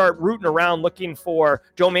system and start rooting around looking for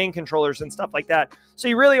domain controllers and stuff like that. So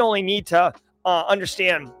you really only need to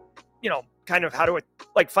understand, kind of how to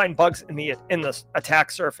find bugs in the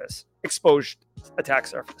attack surface, exposed attack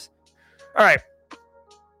surface. All right.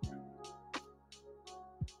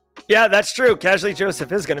 Yeah, that's true. Casually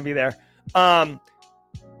Joseph is going to be there.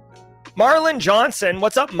 Marlon Johnson.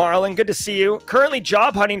 What's up, Marlon? Good to see you. Currently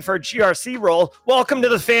job hunting for a GRC role. Welcome to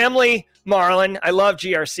the family, Marlon. I love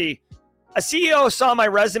GRC. A CEO saw my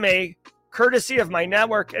resume, courtesy of my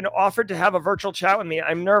network, and offered to have a virtual chat with me.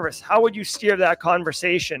 I'm nervous. How would you steer that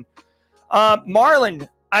conversation? Marlon,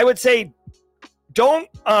 I would say don't.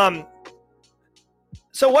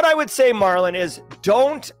 So what I would say, Marlon, is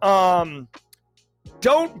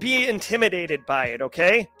don't be intimidated by it,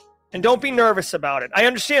 okay? And don't be nervous about it. I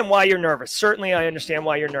understand why you're nervous. Certainly, I understand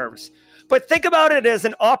why you're nervous. But think about it as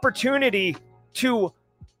an opportunity to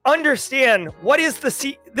understand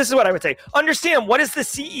this is what I would say. Understand what is the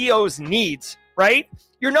CEO's needs, right?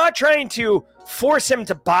 You're not trying to force him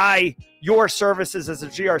to buy your services as a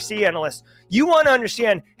GRC analyst. You want to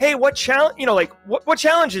understand, hey, what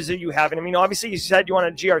challenges are you having? I mean, obviously you said you want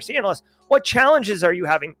a GRC analyst. What challenges are you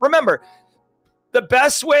having? Remember, the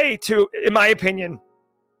best way to, in my opinion,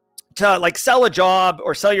 to sell a job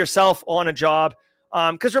or sell yourself on a job.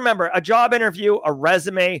 Because remember, a job interview, a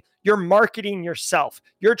resume, you're marketing yourself.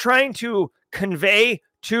 You're trying to convey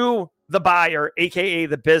to the buyer, AKA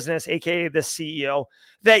the business, AKA the CEO,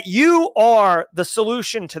 that you are the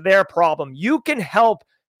solution to their problem. You can help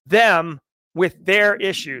them with their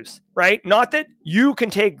issues, right? Not that you can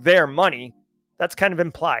take their money. That's kind of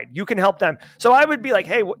implied. You can help them. So I would be like,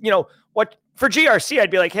 hey, what for GRC,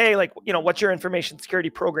 I'd be like, hey, what's your information security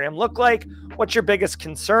program look like? What's your biggest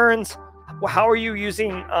concerns? How are you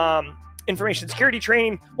using information security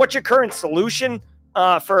training? What's your current solution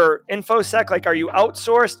for InfoSec? Like, are you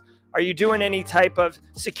outsourced? Are you doing any type of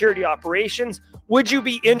security operations? Would you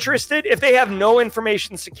be interested if they have no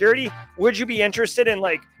information security? Would you be interested in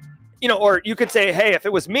or you could say, hey, if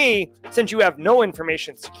it was me, since you have no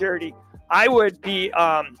information security, I would be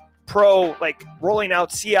pro rolling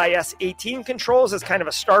out CIS 18 controls as kind of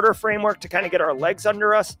a starter framework to kind of get our legs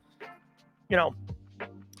under us.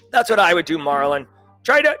 That's what I would do, Marlon.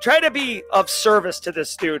 try to be of service to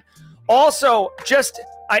this dude. Also,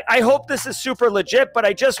 I hope this is super legit, but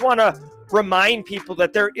I just want to remind people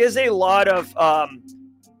that there is a lot of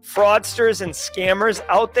fraudsters and scammers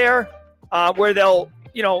out there where they'll,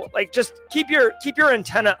 just keep your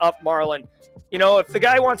antenna up, Marlon. If the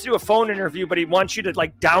guy wants to do a phone interview, but he wants you to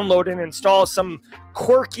download and install some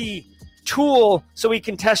quirky tool so he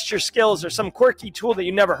can test your skills, or some quirky tool that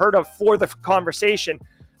you never heard of for the conversation,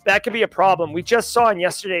 that could be a problem. We just saw in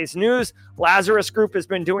yesterday's news, Lazarus Group has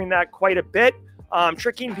been doing that quite a bit,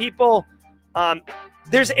 tricking people.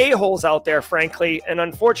 There's a-holes out there, frankly, and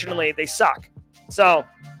unfortunately they suck. So,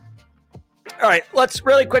 all right, let's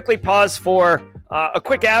really quickly pause for a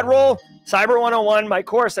quick ad roll. Cyber 101, my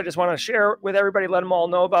course. I just want to share with everybody, let them all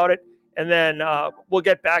know about it. And then we'll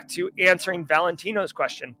get back to answering Valentino's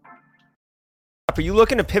question. Are you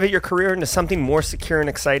looking to pivot your career into something more secure and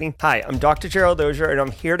exciting? Hi, I'm Dr. Gerald Dozier, and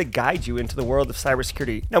I'm here to guide you into the world of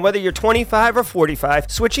cybersecurity. Now, whether you're 25 or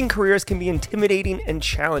 45, switching careers can be intimidating and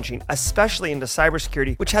challenging, especially into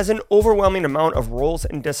cybersecurity, which has an overwhelming amount of roles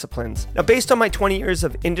and disciplines. Now, based on my 20 years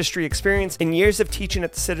of industry experience and years of teaching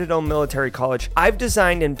at the Citadel Military College, I've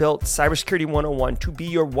designed and built Cybersecurity 101 to be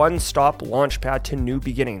your one-stop launchpad to new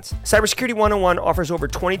beginnings. Cybersecurity 101 offers over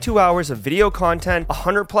 22 hours of video content,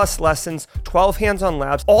 100 plus lessons, 12 hands-on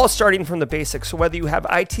labs, all starting from the basics. So whether you have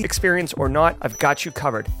IT experience or not, I've got you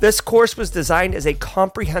covered. This course was designed as a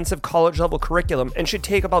comprehensive college-level curriculum and should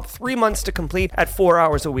take about 3 months to complete at 4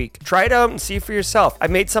 hours a week. Try it out and see for yourself. I've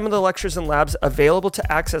made some of the lectures and labs available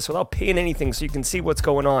to access without paying anything, so you can see what's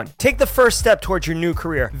going on. Take the first step towards your new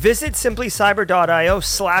career. Visit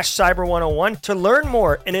simplycyber.io/cyber101 to learn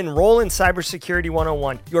more and enroll in Cybersecurity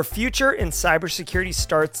 101. Your future in cybersecurity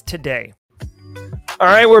starts today. All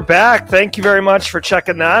right, we're back. Thank you very much for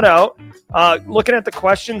checking that out. Looking at the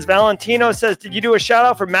questions, Valentino says, did you do a shout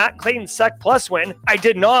out for Matt Clayton's Sec Plus win? I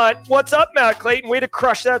did not. What's up, Matt Clayton? Way to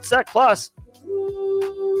crush that Sec Plus.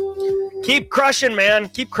 Keep crushing, man.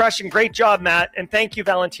 Keep crushing. Great job, Matt. And thank you,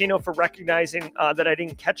 Valentino, for recognizing that I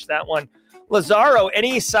didn't catch that one. Lazaro,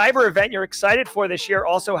 any cyber event you're excited for this year?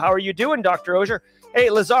 Also, how are you doing, Dr. Ozier? Hey,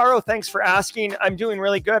 Lazaro, thanks for asking. I'm doing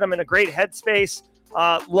really good. I'm in a great headspace.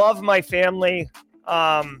 Love my family.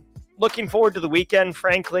 Looking forward to the weekend,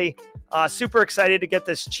 frankly. Super excited to get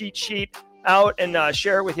this cheat sheet out and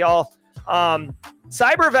share it with y'all.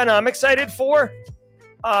 Cyber event I'm excited for.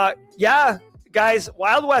 Yeah, guys,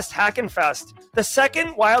 Wild West Hackin' Fest. The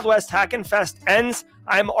second Wild West Hackin' Fest ends,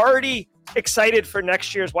 I'm already excited for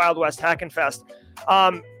next year's Wild West Hackin' Fest.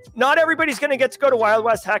 Not everybody's going to go to Wild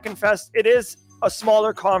West Hackin' Fest. It is a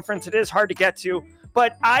smaller conference. It is hard to get to.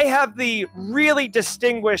 But I have the really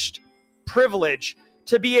distinguished privilege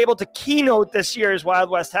to be able to keynote this year's Wild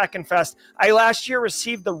West Hackin' Fest. I last year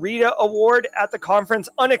received the Rita Award at the conference.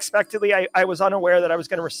 Unexpectedly, I was unaware that I was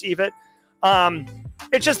going to receive it.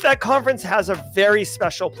 It's just that conference has a very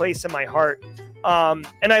special place in my heart.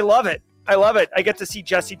 And I love it. I get to see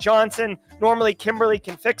Jesse Johnson. Normally, Kimberly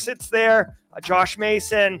Can Fix It's there. Josh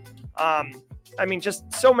Mason.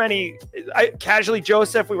 Just so many. Casually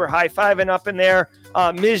Joseph, we were high-fiving up in there.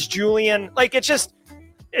 Ms. Julian.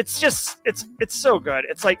 It's so good.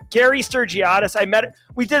 It's like Gary Sturgiadis.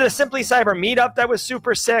 We did a Simply Cyber meetup that was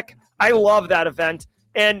super sick. I love that event.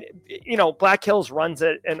 And, Black Hills runs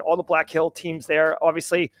it, and all the Black Hill teams there.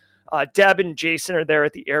 Obviously, Deb and Jason are there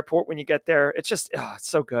at the airport when you get there. It's just, it's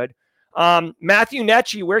so good. Matthew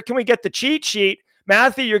Netchie, where can we get the cheat sheet?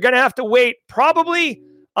 Matthew, you're going to have to wait probably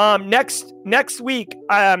next week.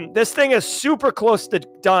 This thing is super close to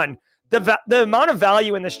done. The amount of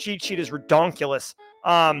value in this cheat sheet is redonkulous.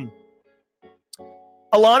 Alana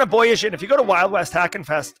Boyajian, if you go to Wild West Hackin'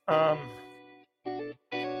 Fest,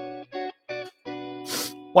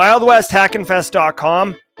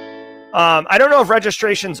 wildwesthackinfest.com. I don't know if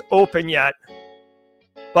registration's open yet,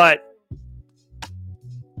 but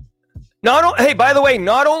hey, by the way,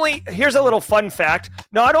 here's a little fun fact.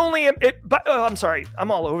 I'm sorry, I'm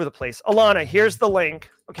all over the place. Alana, here's the link.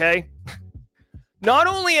 Okay. Not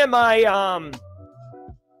only am I,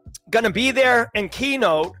 going to be there and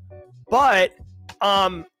keynote, but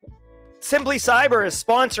Simply Cyber is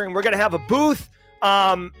sponsoring. We're going to have a booth.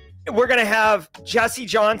 We're going to have Jesse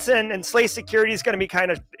Johnson and Slay Security is going to be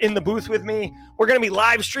kind of in the booth with me. We're going to be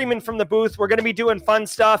live streaming from the booth. We're going to be doing fun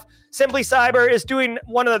stuff. Simply Cyber is doing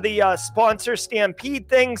one of the sponsor Stampede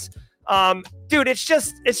things. Dude, it's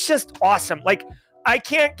just awesome. I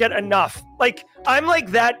can't get enough. I'm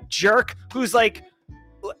like that jerk who's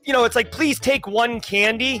it's please take one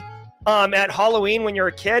candy at Halloween when you're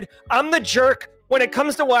a kid. I'm the jerk when it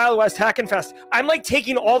comes to Wild West Hackenfest, I'm like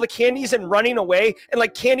taking all the candies and running away, and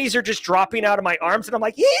like candies are just dropping out of my arms, and I'm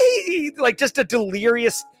like, yee! Like just a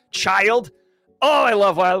delirious child. Oh, I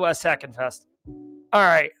love Wild West Hackenfest. All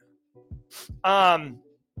right. I'm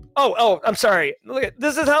sorry. Look at,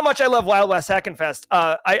 this is how much I love Wild West Hackenfest.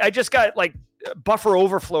 I just got like buffer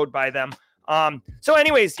overflowed by them. So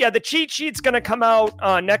anyways, yeah, the cheat sheet's going to come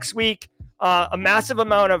out next week. A massive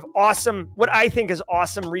amount of awesome, what I think is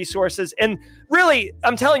awesome resources. And really,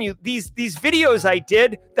 I'm telling you, these videos I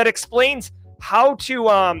did that explains how to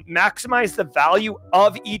maximize the value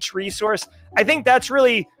of each resource. I think that's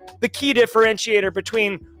really the key differentiator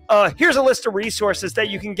between here's a list of resources that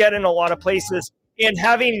you can get in a lot of places, and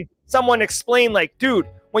having someone explain like, dude,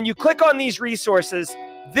 when you click on these resources,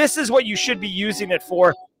 this is what you should be using it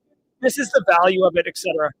for. This is the value of it,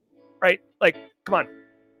 etc. Right? Like, come on.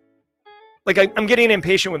 Like I'm getting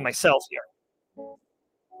impatient with myself here.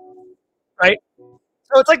 Right?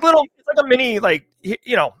 So it's like a mini, like,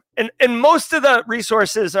 you know, and most of the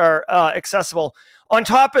resources are accessible. On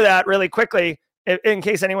top of that, really quickly, in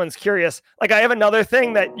case anyone's curious, like I have another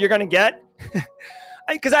thing that you're going to get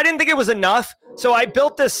because I didn't think it was enough. So I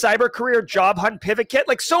built this cyber career job hunt pivot kit.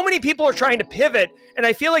 Like so many people are trying to pivot, and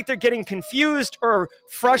I feel like they're getting confused or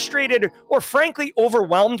frustrated or frankly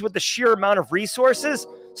overwhelmed with the sheer amount of resources.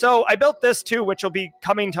 So I built this too, which will be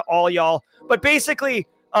coming to all y'all. But basically,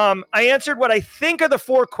 I answered what I think are the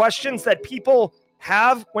 4 questions that people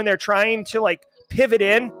have when they're trying to like pivot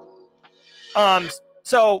in.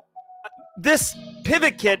 So this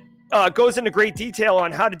pivot kit goes into great detail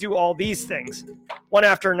on how to do all these things one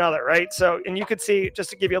after another, right? So, and you could see, just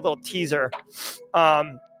to give you a little teaser,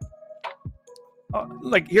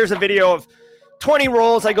 like here's a video of 20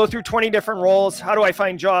 roles. I go through 20 different roles. How do I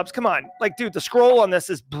find jobs? Come on. Like, dude, the scroll on this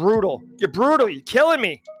is brutal. You're brutal. You're killing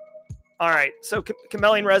me. All right. So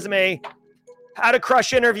compelling resume, how to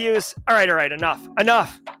crush interviews. All right. Enough. I'm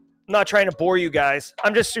not trying to bore you guys.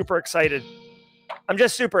 I'm just super excited. I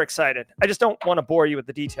just don't want to bore you with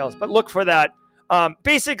the details, but look for that.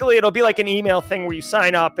 Basically, it'll be like an email thing where you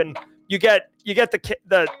sign up and you get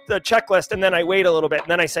the checklist, and then I wait a little bit, and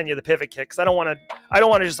then I send you the pivot kit because I don't want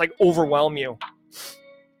to just like overwhelm you.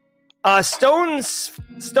 Stones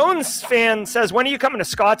fan says, when are you coming to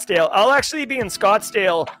Scottsdale? I'll actually be in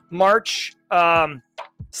Scottsdale March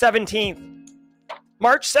 17th.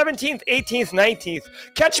 March 17th, 18th, 19th.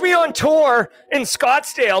 Catch me on tour in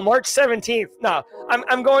Scottsdale, March 17th. No,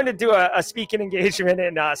 I'm going to do a speaking engagement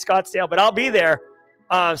in Scottsdale, but I'll be there.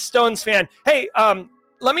 Stones fan. Hey,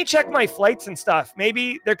 let me check my flights and stuff.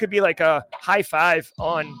 Maybe there could be like a high five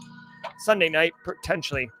on Sunday night,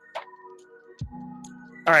 potentially.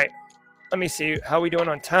 All right. Let me see. How are we doing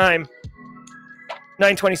on time?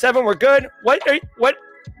 9:27. We're good.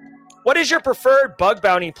 What is your preferred bug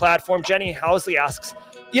bounty platform? Jenny Housley asks.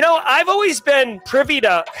 You know, I've always been privy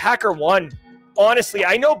to HackerOne. Honestly,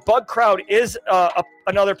 I know BugCrowd is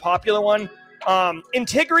another popular one.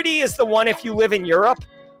 Integrity is the one if you live in Europe.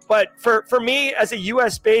 But for me, as a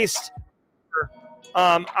U.S. based,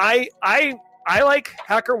 I like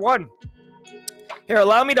HackerOne. Here,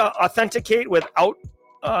 allow me to authenticate without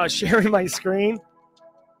sharing my screen.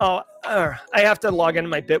 Oh, I have to log into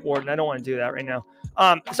my Bitwarden. I don't want to do that right now.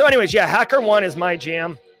 So anyways, yeah, HackerOne is my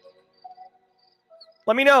jam.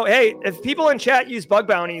 Let me know. Hey, if people in chat use bug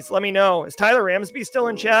bounties, let me know. Is Tyler Ramsby still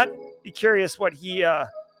in chat? Be curious what he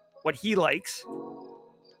likes.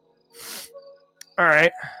 All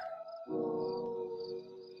right.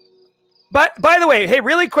 But by the way, hey,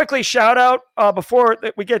 really quickly, shout out before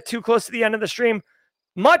we get too close to the end of the stream.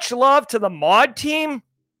 Much love to the mod team.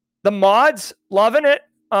 The mods, loving it.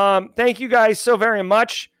 Thank you guys so very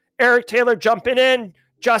much. Eric Taylor jumping in,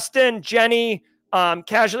 Justin, Jenny,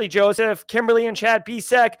 Casually Joseph, Kimberly and Chad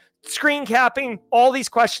Bisek, screen capping all these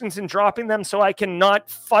questions and dropping them so I can not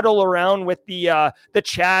fuddle around with the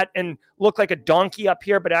chat and look like a donkey up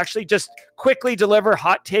here, but actually just quickly deliver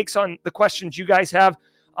hot takes on the questions you guys have.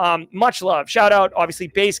 Much love. Shout out, obviously,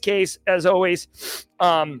 Base Case, as always.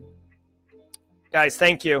 Guys,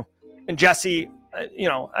 thank you. And Jesse,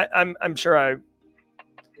 I'm sure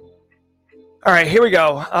all right, here we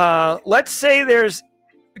go. Let's say there's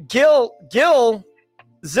Gil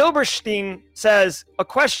Zilberstein says a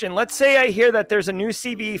question. Let's say I hear that there's a new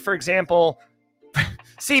CV, for example,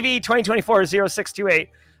 CV 2024-0628.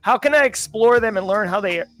 How can I explore them and learn how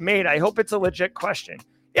they made? I hope it's a legit question.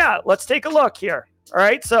 Yeah, let's take a look here. All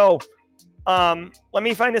right, so let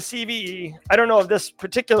me find a CV. I don't know if this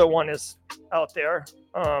particular one is out there.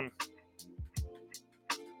 Let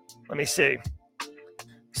me see.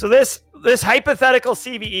 So this hypothetical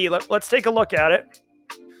CVE, let's take a look at it.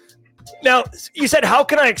 Now, you said, how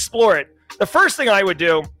can I explore it? the first thing I would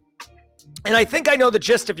do, and I think I know the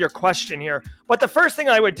gist of your question here, but the first thing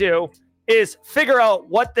I would do is figure out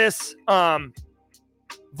what this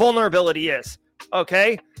vulnerability is.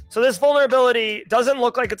 Okay. So this vulnerability doesn't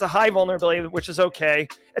look like it's a high vulnerability, which is okay.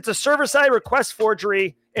 It's a server-side request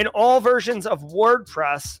forgery in all versions of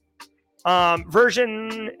WordPress,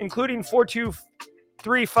 version including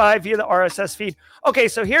 4.2.3.5 via the RSS feed. Okay,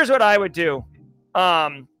 so here's what I would do,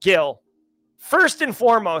 Gil. First and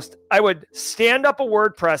foremost, I would stand up a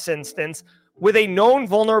WordPress instance with a known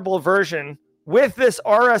vulnerable version with this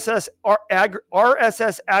RSS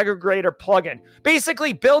aggregator plugin.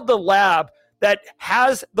 Basically, build the lab that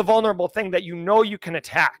has the vulnerable thing that you know you can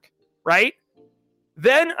attack, right?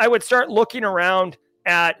 Then I would start looking around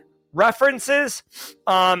at references.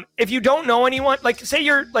 If you don't know anyone, like say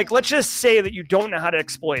you're like, let's just say that you don't know how to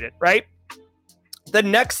exploit it, right? The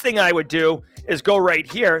next thing I would do is go right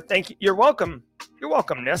here. Thank you. You're welcome. You're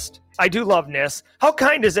welcome, NIST. I do love NIST. How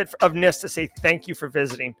kind is it of NIST to say thank you for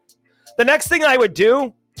visiting? The next thing I would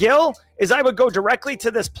do, Gil, is I would go directly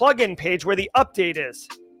to this plugin page where the update is,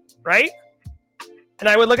 right? And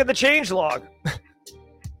I would look at the change log.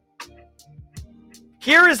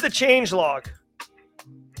 Here is the change log.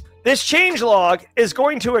 This change log is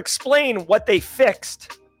going to explain what they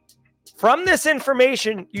fixed. From this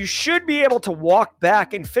information, you should be able to walk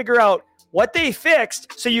back and figure out what they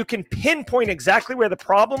fixed so you can pinpoint exactly where the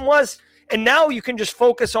problem was. And now you can just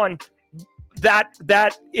focus on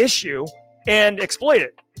that issue and exploit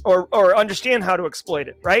it or understand how to exploit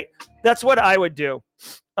it, right? That's what I would do.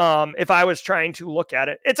 If I was trying to look at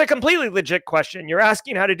it. It's a completely legit question. You're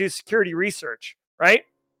asking how to do security research, right?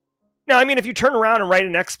 Now, I mean, if you turn around and write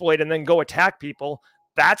an exploit and then go attack people,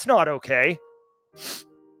 that's not okay.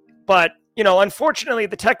 But, you know, unfortunately,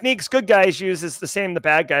 the techniques good guys use is the same the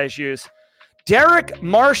bad guys use. Derek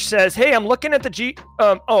Marsh says, hey, I'm looking at the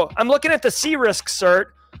I'm looking at the C-Risk cert,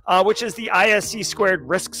 which is the ISC squared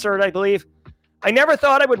risk cert, I believe. I never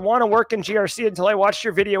thought I would want to work in GRC until I watched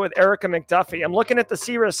your video with Erica McDuffie. I'm looking at the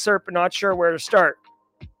C-Risk cert, but not sure where to start.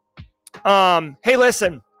 Hey,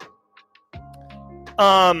 listen.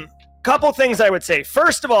 Couple things I would say.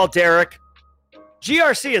 First of all, Derek,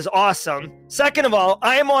 GRC is awesome. Second of all,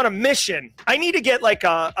 I am on a mission. I need to get like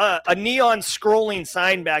a neon scrolling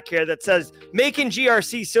sign back here that says making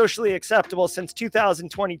GRC socially acceptable since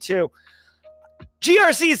 2022.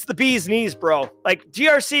 GRC is the bee's knees, bro. Like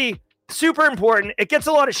GRC, super important. It gets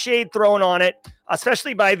a lot of shade thrown on it,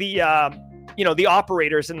 especially by the the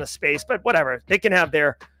operators in the space. But whatever, they can have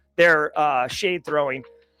their shade throwing.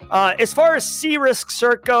 As far as C-Risk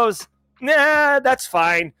cert goes, nah, that's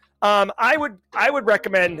fine. I would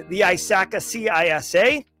recommend the ISACA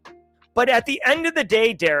CISA, but at the end of the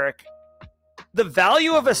day, Derek, the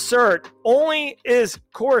value of a cert only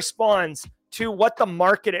corresponds to what the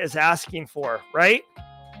market is asking for, right?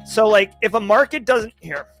 So like if a market doesn't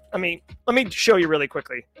let me show you really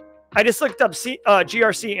quickly. I just looked up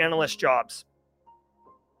GRC analyst jobs.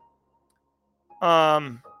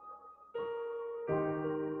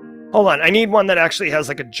 Hold on. I need one that actually has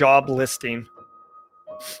like a job listing.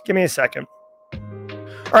 Give me a second.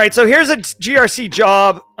 All right. So here's a GRC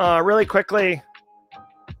job really quickly.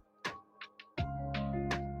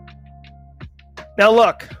 Now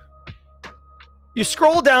look, you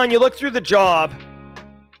scroll down, you look through the job,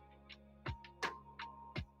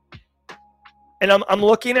 and I'm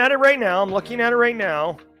looking at it right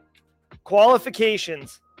now.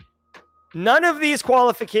 Qualifications. None of these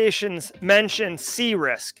qualifications mention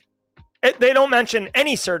C-Risk. They don't mention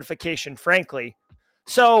any certification, frankly.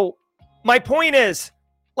 So my point is,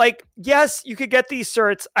 like, yes, you could get these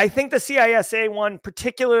certs. I think the CISA one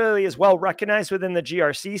particularly is well recognized within the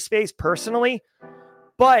GRC space personally,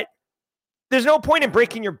 but there's no point in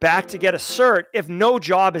breaking your back to get a cert if no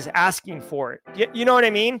job is asking for it. You know what I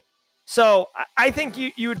mean? So I think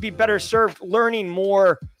you would be better served learning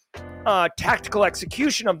more tactical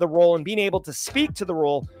execution of the role and being able to speak to the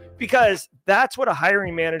role, because that's what a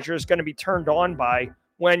hiring manager is going to be turned on by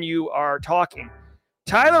when you are talking.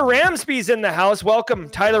 Tyler Ramsby's in the house. Welcome.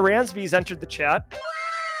 Tyler Ramsby's entered the chat.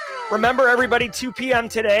 Remember, everybody, 2 p.m.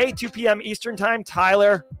 today, 2 p.m. Eastern time,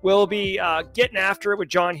 Tyler will be getting after it with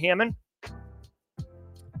John Hammond.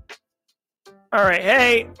 All right.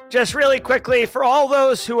 Hey, just really quickly, for all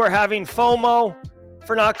those who are having FOMO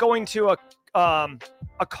for not going to a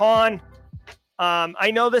con,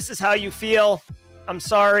 I know this is how you feel. I'm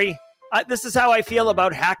sorry. This is how I feel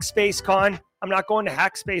about Hackspace Con. I'm not going to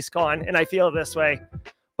Hackspace Con, and I feel this way.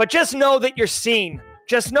 But just know that you're seen.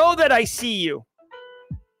 Just know that I see you.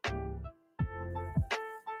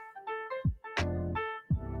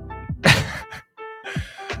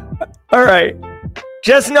 All right.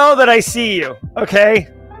 Just know that I see you, okay?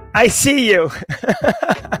 I see you.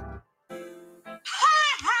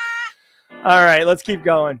 All right, let's keep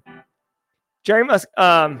going. Jerry must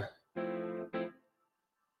all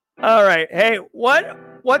right. Hey,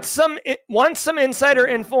 want some insider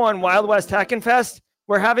info on Wild West Hackin' Fest?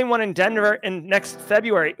 We're having one in Denver in next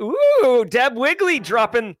February. Ooh, Deb Wigley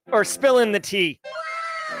dropping or spilling the tea.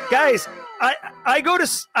 Guys,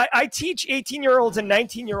 I teach 18-year-olds and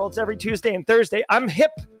 19-year-olds every Tuesday and Thursday. I'm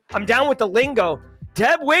hip. I'm down with the lingo.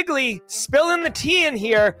 Deb Wigley spilling the tea in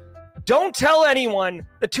here. Don't tell anyone.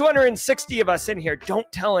 The 260 of us in here.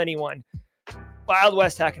 Don't tell anyone. Wild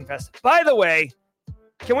West Hackin' Fest. By the way,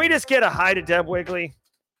 can we just get a hi to Deb Wigley?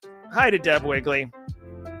 Hi to Deb Wigley.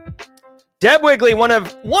 Deb Wigley, one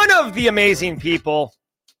of the amazing people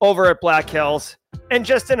over at Black Hills, and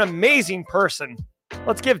just an amazing person.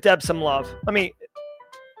 Let's give Deb some love.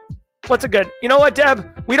 What's a good? You know what,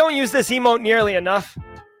 Deb? We don't use this emote nearly enough.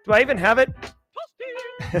 Do I even have it?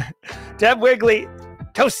 Toasty. Deb Wigley,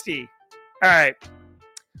 toasty. All right.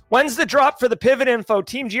 When's the drop for the pivot info?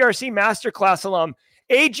 Team GRC Masterclass alum.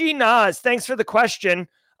 AG Nas, thanks for the question.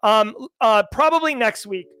 Probably next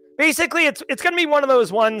week. Basically, it's going to be one of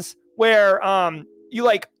those ones where you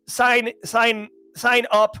like sign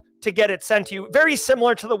up to get it sent to you. Very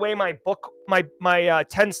similar to the way my book, my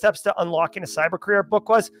 10 Steps to Unlocking a Cyber Career book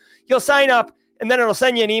was. You'll sign up, and then it'll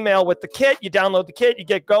send you an email with the kit. You download the kit, you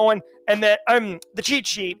get going, and then the cheat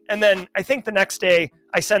sheet. And then I think the next day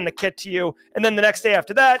I send the kit to you. And then the next day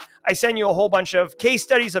after that, I send you a whole bunch of case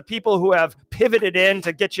studies of people who have pivoted in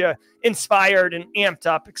to get you inspired and amped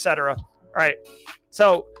up, etc. All right.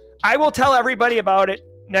 So I will tell everybody about it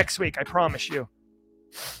next week. I promise you.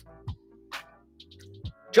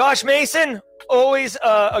 Josh Mason, always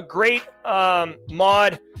a great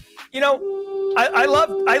mod. You know, I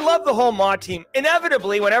love the whole mod team.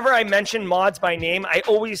 Inevitably, whenever I mention mods by name, I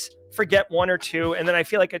always forget one or two, and then I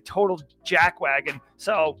feel like a total jackwagon.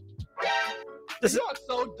 So this is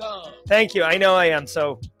so dumb. Thank you. I know I am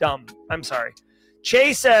so dumb. I'm sorry.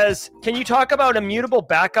 Che says, can you talk about immutable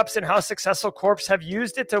backups and how successful corps have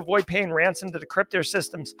used it to avoid paying ransom to decrypt their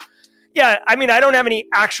systems? Yeah, I mean, I don't have any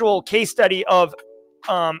actual case study of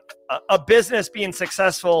a business being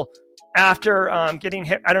successful after getting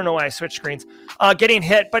hit. I don't know why I switched screens. Getting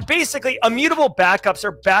hit, but basically immutable backups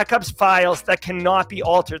are backups files that cannot be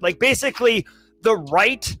altered. Like basically the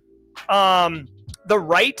right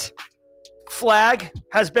flag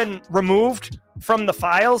has been removed from the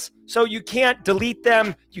files. So you can't delete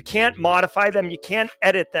them. You can't modify them. You can't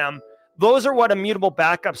edit them. Those are what immutable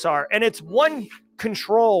backups are. And it's one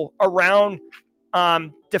control around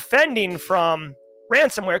defending from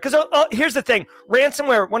ransomware. Because here's the thing,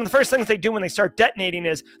 ransomware, one of the first things they do when they start detonating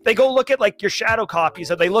is they go look at like your shadow copies,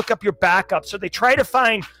 or they look up your backups, or they try to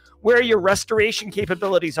find where your restoration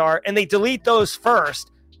capabilities are, and they delete those first.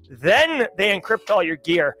 Then they encrypt all your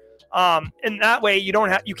gear. And that way you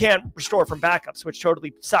can't restore from backups, which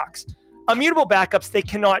totally sucks. Immutable backups, they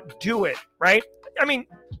cannot do it, right? I mean,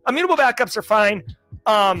 immutable backups are fine.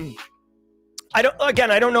 I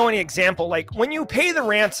don't know any example. Like when you pay the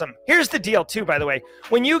ransom, here's the deal too, by the way,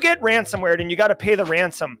 when you get ransomware and you got to pay the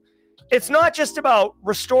ransom, it's not just about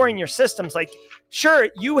restoring your systems. Like, sure,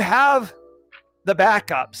 you have the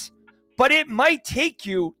backups, but it might take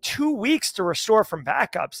you 2 weeks to restore from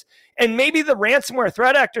backups. And maybe the ransomware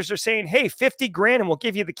threat actors are saying, hey, 50 grand and we'll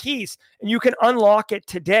give you the keys and you can unlock it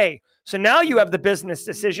today. So now you have the business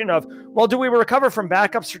decision of, well, do we recover from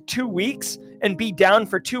backups for 2 weeks and be down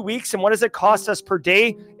for 2 weeks? And what does it cost us per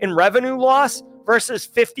day in revenue loss versus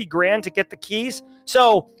 50 grand to get the keys?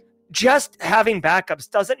 So just having backups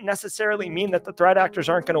doesn't necessarily mean that the threat actors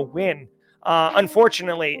aren't going to win.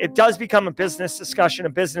 Unfortunately, it does become a business discussion, a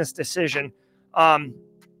business decision.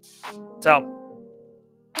 So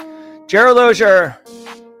Gerald Lozier.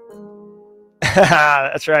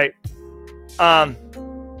 That's right.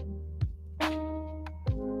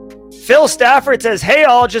 Phil Stafford says, hey,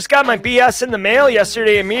 all, just got my BS in the mail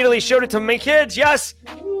yesterday. Immediately showed it to my kids. Yes.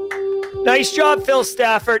 Nice job, Phil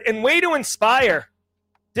Stafford. And way to inspire.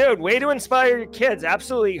 Dude, way to inspire your kids.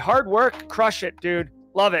 Absolutely. Hard work. Crush it, dude.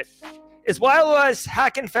 Love it. Is Wild West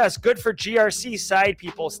Hackin' Fest good for GRC side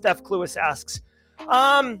people? Steph Cluis asks.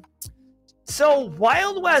 So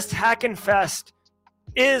Wild West Hackin' Fest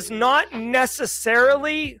is not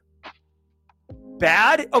necessarily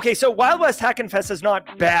bad. Okay, so Wild West Hackin' Fest is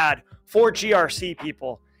not bad for GRC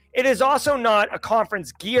people. It is also not a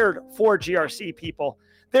conference geared for GRC people.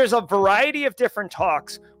 There's a variety of different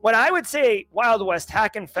talks. What I would say Wild West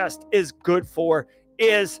Hackin' Fest is good for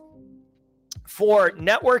is for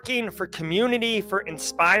networking, for community, for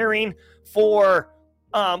inspiring, for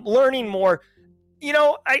learning more.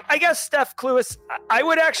 I guess Steph Cluis, I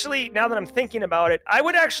would actually, now that I'm thinking about it, I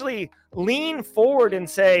would actually lean forward and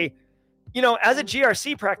say, as a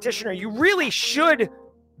GRC practitioner, you really should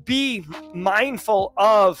be mindful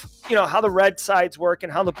of, how the red sides work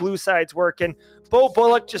and how the blue sides work. And Bo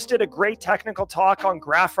Bullock just did a great technical talk on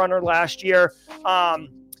Graph Runner last year.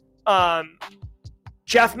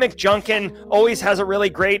 Jeff McJunkin always has a really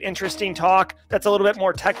great, interesting talk that's a little bit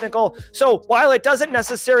more technical. So while it doesn't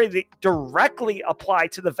necessarily directly apply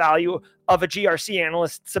to the value of a GRC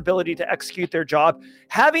analyst's ability to execute their job,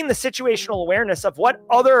 having the situational awareness of what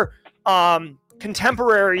other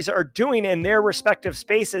contemporaries are doing in their respective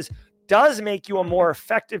spaces does make you a more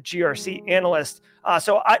effective GRC analyst.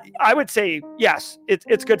 So I would say, yes,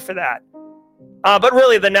 it's good for that. But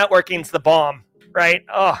really the networking's the bomb, right?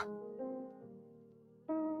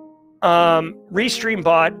 Restream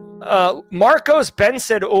bot, Marcos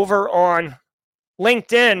Bensid over on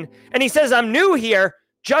LinkedIn, and he says, I'm new here.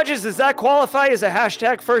 Judges, does that qualify as a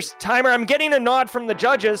hashtag first timer? I'm getting a nod from the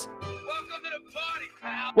judges. Welcome to the party,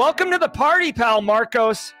 pal. Welcome to the party, pal,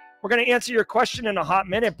 Marcos. We're going to answer your question in a hot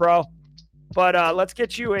minute, bro. But let's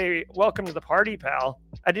get you a welcome to the party, pal.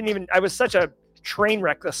 I was such a train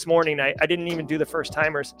wreck this morning. I didn't even do the first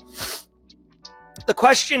timers. The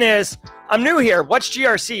question is, I'm new here. What's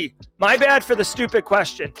GRC? My bad for the stupid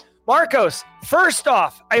question. Marcos, first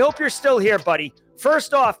off, I hope you're still here, buddy.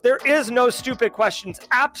 First off, there is no stupid questions.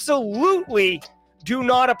 Absolutely do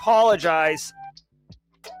not apologize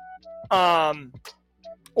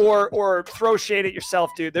or throw shade at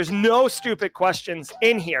yourself, dude. There's no stupid questions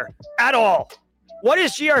in here at all. What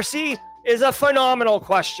is GRC is a phenomenal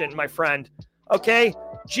question, my friend. Okay?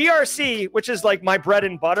 GRC, which is like my bread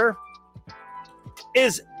and butter,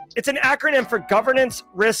 it's an acronym for governance,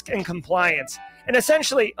 risk, and compliance. And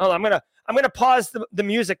essentially, I'm gonna pause the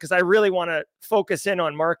music because I really want to focus in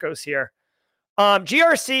on Marcos here.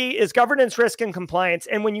 GRC is governance, risk, and compliance.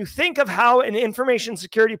 And when you think of how an information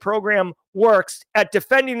security program works at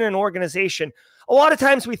defending an organization, a lot of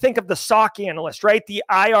times we think of the SOC analyst, right? The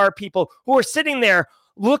IR people who are sitting there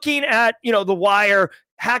looking at, the wire,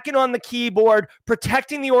 hacking on the keyboard,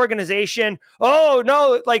 protecting the organization. Oh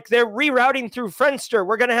no, like they're rerouting through Friendster.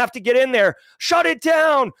 We're going to have to get in there, shut it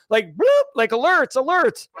down, like bloop, like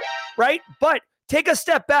alerts, right? But take a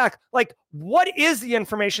step back. Like, what is the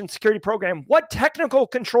information security program? What technical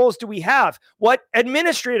controls do we have? What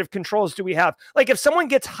administrative controls do we have? Like, if someone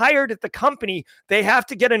gets hired at the company, they have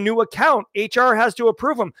to get a new account. HR has to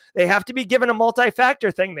approve them. They have to be given a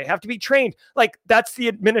multi-factor thing. They have to be trained. Like, that's the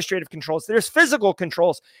administrative controls. There's physical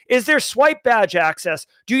controls. Is there swipe badge access?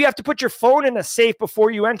 Do you have to put your phone in a safe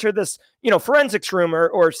before you enter this, forensics room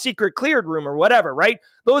or secret cleared room or whatever, right?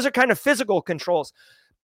 Those are kind of physical controls.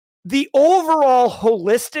 The overall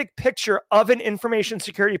holistic picture of an information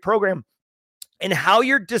security program and how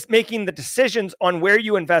you're just making the decisions on where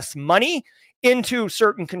you invest money into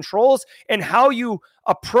certain controls and how you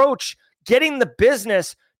approach getting the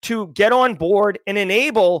business to get on board and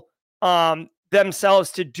enable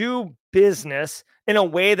themselves to do business in a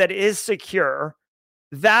way that is secure.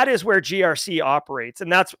 That is where GRC operates.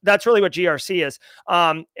 And that's really what GRC is.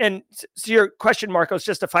 And so your question, Marcos,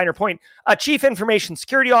 just a finer point. A chief information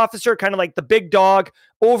security officer, kind of like the big dog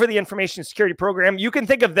over the information security program. You can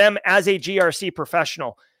think of them as a GRC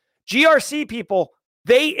professional. GRC people,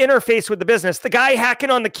 they interface with the business. The guy hacking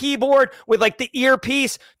on the keyboard with like the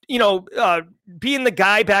earpiece, being the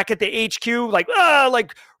guy back at the HQ,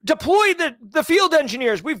 like deploy the field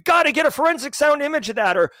engineers. We've got to get a forensic sound image of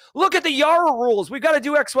that. Or look at the Yara rules. We've got to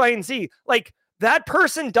do X, Y, and Z. Like, that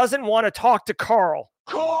person doesn't want to talk to Carl.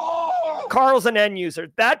 Carl's an end user.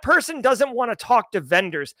 That person doesn't want to talk to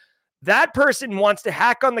vendors. That person wants to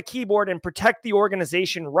hack on the keyboard and protect the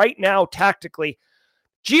organization right now tactically.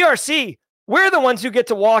 GRC, we're the ones who get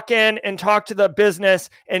to walk in and talk to the business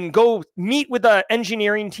and go meet with the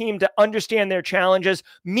engineering team to understand their challenges,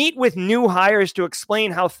 meet with new hires to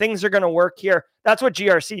explain how things are going to work here. That's what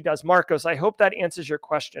GRC does. Marcos, I hope that answers your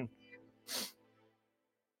question.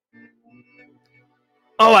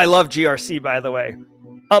 Oh, I love GRC, by the way.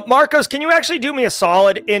 Marcos, can you actually do me a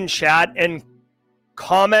solid in chat and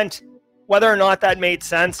comment whether or not that made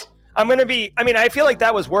sense? I feel like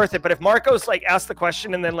that was worth it, but if Marcos asked the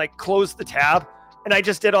question and then closed the tab and I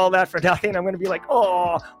just did all that for nothing, I'm going to be like,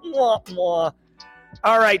 oh, mwah, mwah.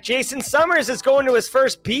 All right. Jason Summers is going to his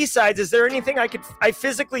first B-sides. Is there anything I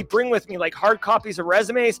physically bring with me, like hard copies of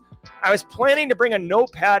resumes? I was planning to bring a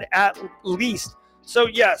notepad at least. So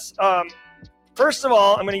yes, first of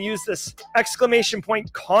all, I'm going to use this exclamation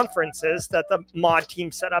point conferences that the mod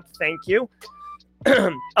team set up. Thank you.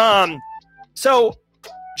 So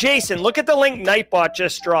Jason, look at the link Nightbot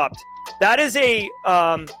just dropped. That is a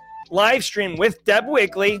live stream with Deb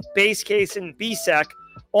Wigley, Base Case, and BSEC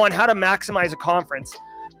on how to maximize a conference.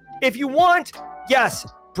 If you want, yes,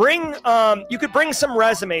 you could bring some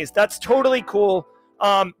resumes. That's totally cool.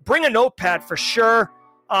 Bring a notepad for sure.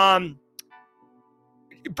 Bring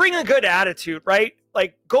a good attitude, right?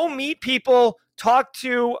 Like, go meet people, talk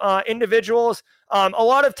to individuals. A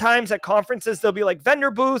lot of times at conferences, there'll be like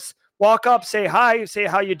vendor booths. Walk up, say hi, say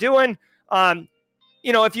how you doing.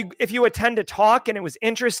 If you attend a talk and it was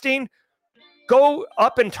interesting, go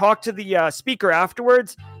up and talk to the speaker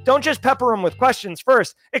afterwards. Don't just pepper them with questions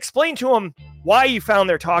first. Explain to them why you found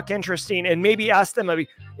their talk interesting, and maybe ask them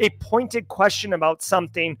a pointed question about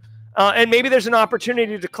something. And maybe there's an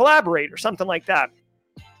opportunity to collaborate or something like that.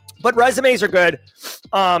 But resumes are good.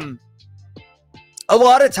 A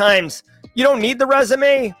lot of times you don't need the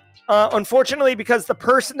resume, unfortunately, because the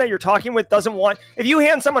person that you're talking with doesn't want. If you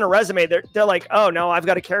hand someone a resume, they're like, oh no, I've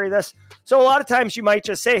got to carry this. So a lot of times you might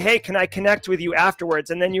just say, hey, can I connect with you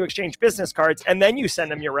afterwards? And then you exchange business cards, and then you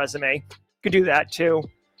send them your resume. You could do that too.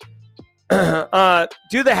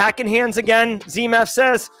 Do the hacking hands again. ZMF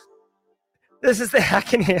says, this is the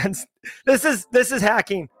hacking hands. This is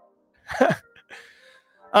hacking.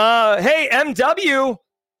 Hey, MW,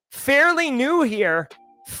 fairly new here.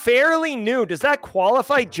 Fairly new. Does that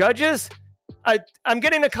qualify, judges? I'm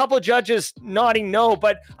getting a couple of judges nodding no,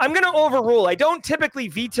 but I'm going to overrule. I don't typically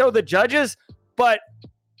veto the judges, but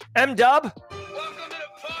M-Dub,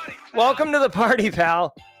 welcome to the party,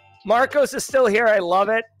 pal. Marcos is still here. I love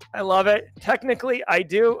it. I love it. Technically, I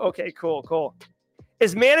do. Okay, cool.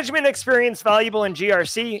 Is management experience valuable in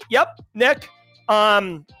GRC? Yep, Nick.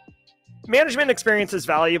 Management experience is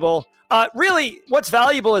valuable. Really, what's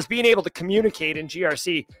valuable is being able to communicate in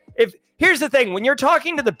GRC. Here's the thing, when you're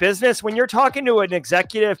talking to the business, when you're talking to an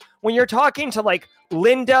executive, when you're talking to like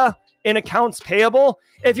Linda in accounts payable,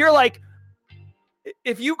 if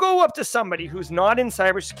you go up to somebody who's not in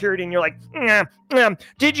cybersecurity and you're like,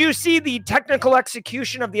 did you see the technical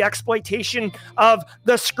execution of the exploitation of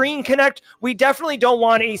the Screen Connect? We definitely don't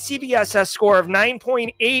want a CVSS score of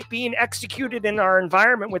 9.8 being executed in our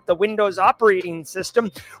environment with the Windows operating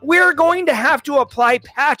system. We're going to have to apply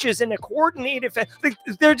patches in a coordinated.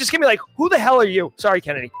 They're just going to be like, who the hell are you? Sorry,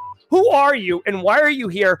 Kennedy. Who are you and why are you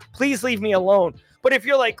here? Please leave me alone. But if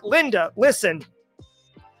you're like, Linda, listen,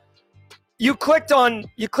 You clicked on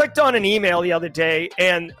an email the other day,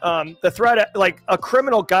 and the threat, like a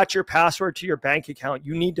criminal got your password to your bank account.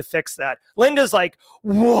 You need to fix that. Linda's like,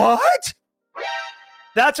 what?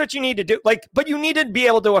 That's what you need to do. Like, but you need to be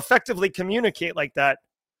able to effectively communicate like that.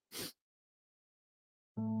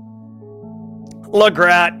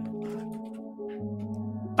 Legrat.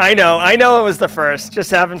 I know it was the first. Just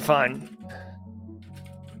having fun.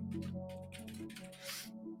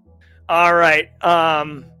 All right.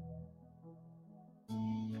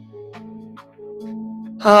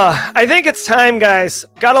 I think it's time, guys.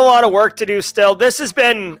 Got a lot of work to do still. This has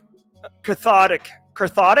been cathartic.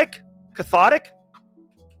 Cathartic?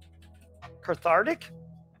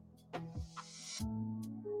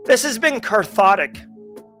 This has been cathartic.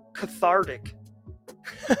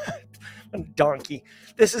 Donkey.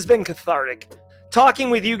 This has been cathartic.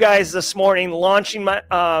 Talking with you guys this morning, launching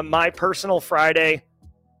my personal Friday.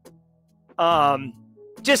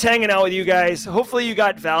 Just hanging out with you guys. Hopefully you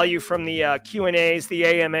got value from the Q&As, the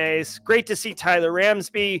AMAs. Great to see Tyler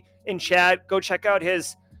Ramsby in chat. Go check out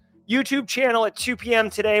his YouTube channel at 2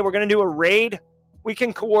 p.m. today. We're going to do a raid. We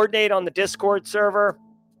can coordinate on the Discord server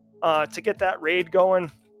to get that raid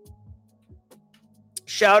going.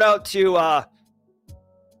 Shout out to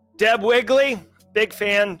Deb Wigley. Big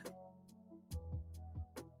fan.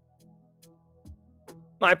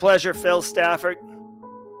 My pleasure, Phil Stafford.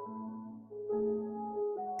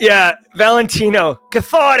 Yeah, Valentino.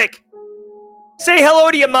 Cathartic. Say hello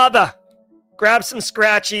to your mother. Grab some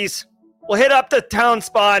scratchies. We'll hit up the town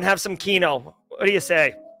spa and have some Kino. What do you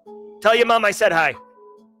say? Tell your mom I said hi.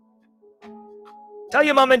 Tell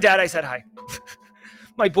your mom and dad I said hi.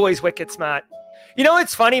 My boy's wicked smart. You know,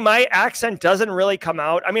 it's funny. My accent doesn't really come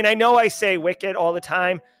out. I mean, I know I say wicked all the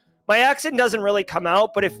time. My accent doesn't really come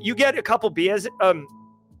out, but if you get a couple beers,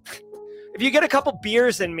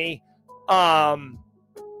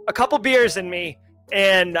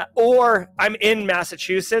 and or I'm in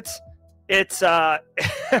Massachusetts, it's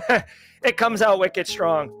it comes out wicked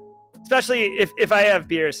strong, especially if I have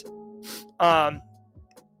beers.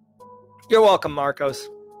 You're welcome, Marcos.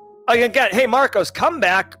 Again, hey Marcos, come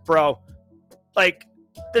back, bro. Like,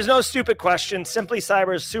 there's no stupid questions. Simply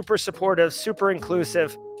Cyber is super supportive, super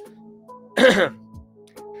inclusive.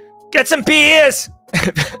 Get some beers.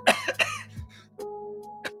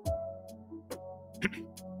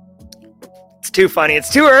 too funny.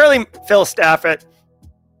 It's too early, Phil Stafford.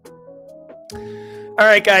 All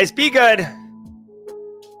right, guys, be good.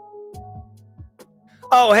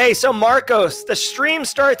 Oh, hey, so Marcos, the stream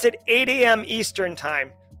starts at 8 a.m. Eastern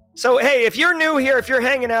time. So, hey, if you're new here, if you're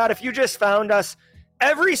hanging out, if you just found us,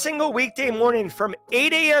 every single weekday morning from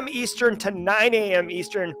 8 a.m. Eastern to 9 a.m.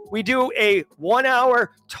 Eastern, we do a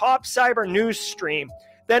 1-hour top cyber news stream.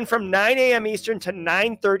 Then from 9 a.m. Eastern to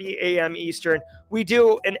 9:30 a.m. Eastern, we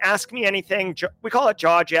do an Ask Me Anything. We call it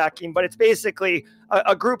jaw jacking, but it's basically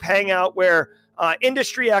a group hangout where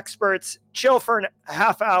industry experts chill for a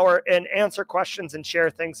half hour and answer questions and share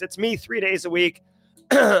things. It's me 3 days a week.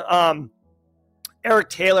 Eric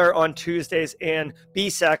Taylor on Tuesdays and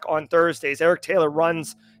BSEC on Thursdays. Eric Taylor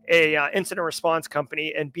runs a incident response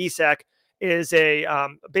company, and BSEC is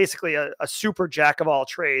basically a super jack of all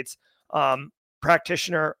trades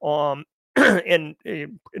practitioner and a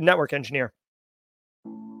network engineer.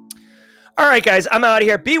 All right, guys, I'm out of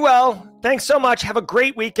here. Be well. Thanks so much. Have a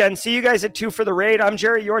great weekend. See you guys at 2 for the raid. I'm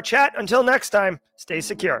Jerry, your chat. Until next time, stay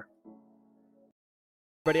secure.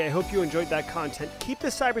 Everybody, I hope you enjoyed that content. Keep the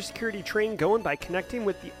cybersecurity train going by connecting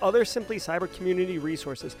with the other Simply Cyber community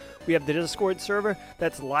resources. We have the Discord server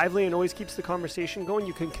that's lively and always keeps the conversation going.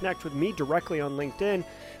 You can connect with me directly on LinkedIn.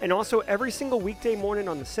 And also every single weekday morning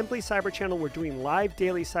on the Simply Cyber channel, we're doing live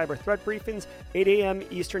daily cyber threat briefings, 8 a.m.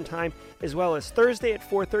 Eastern time, as well as Thursday at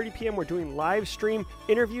 4:30 p.m. We're doing live stream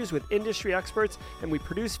interviews with industry experts, and we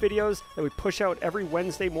produce videos that we push out every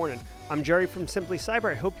Wednesday morning. I'm Jerry from Simply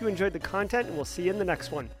Cyber. I hope you enjoyed the content, and we'll see you in the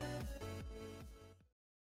next one.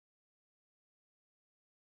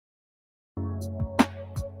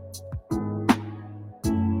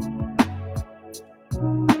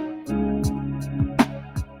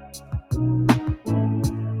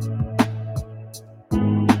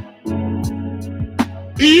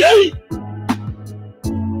 Yay!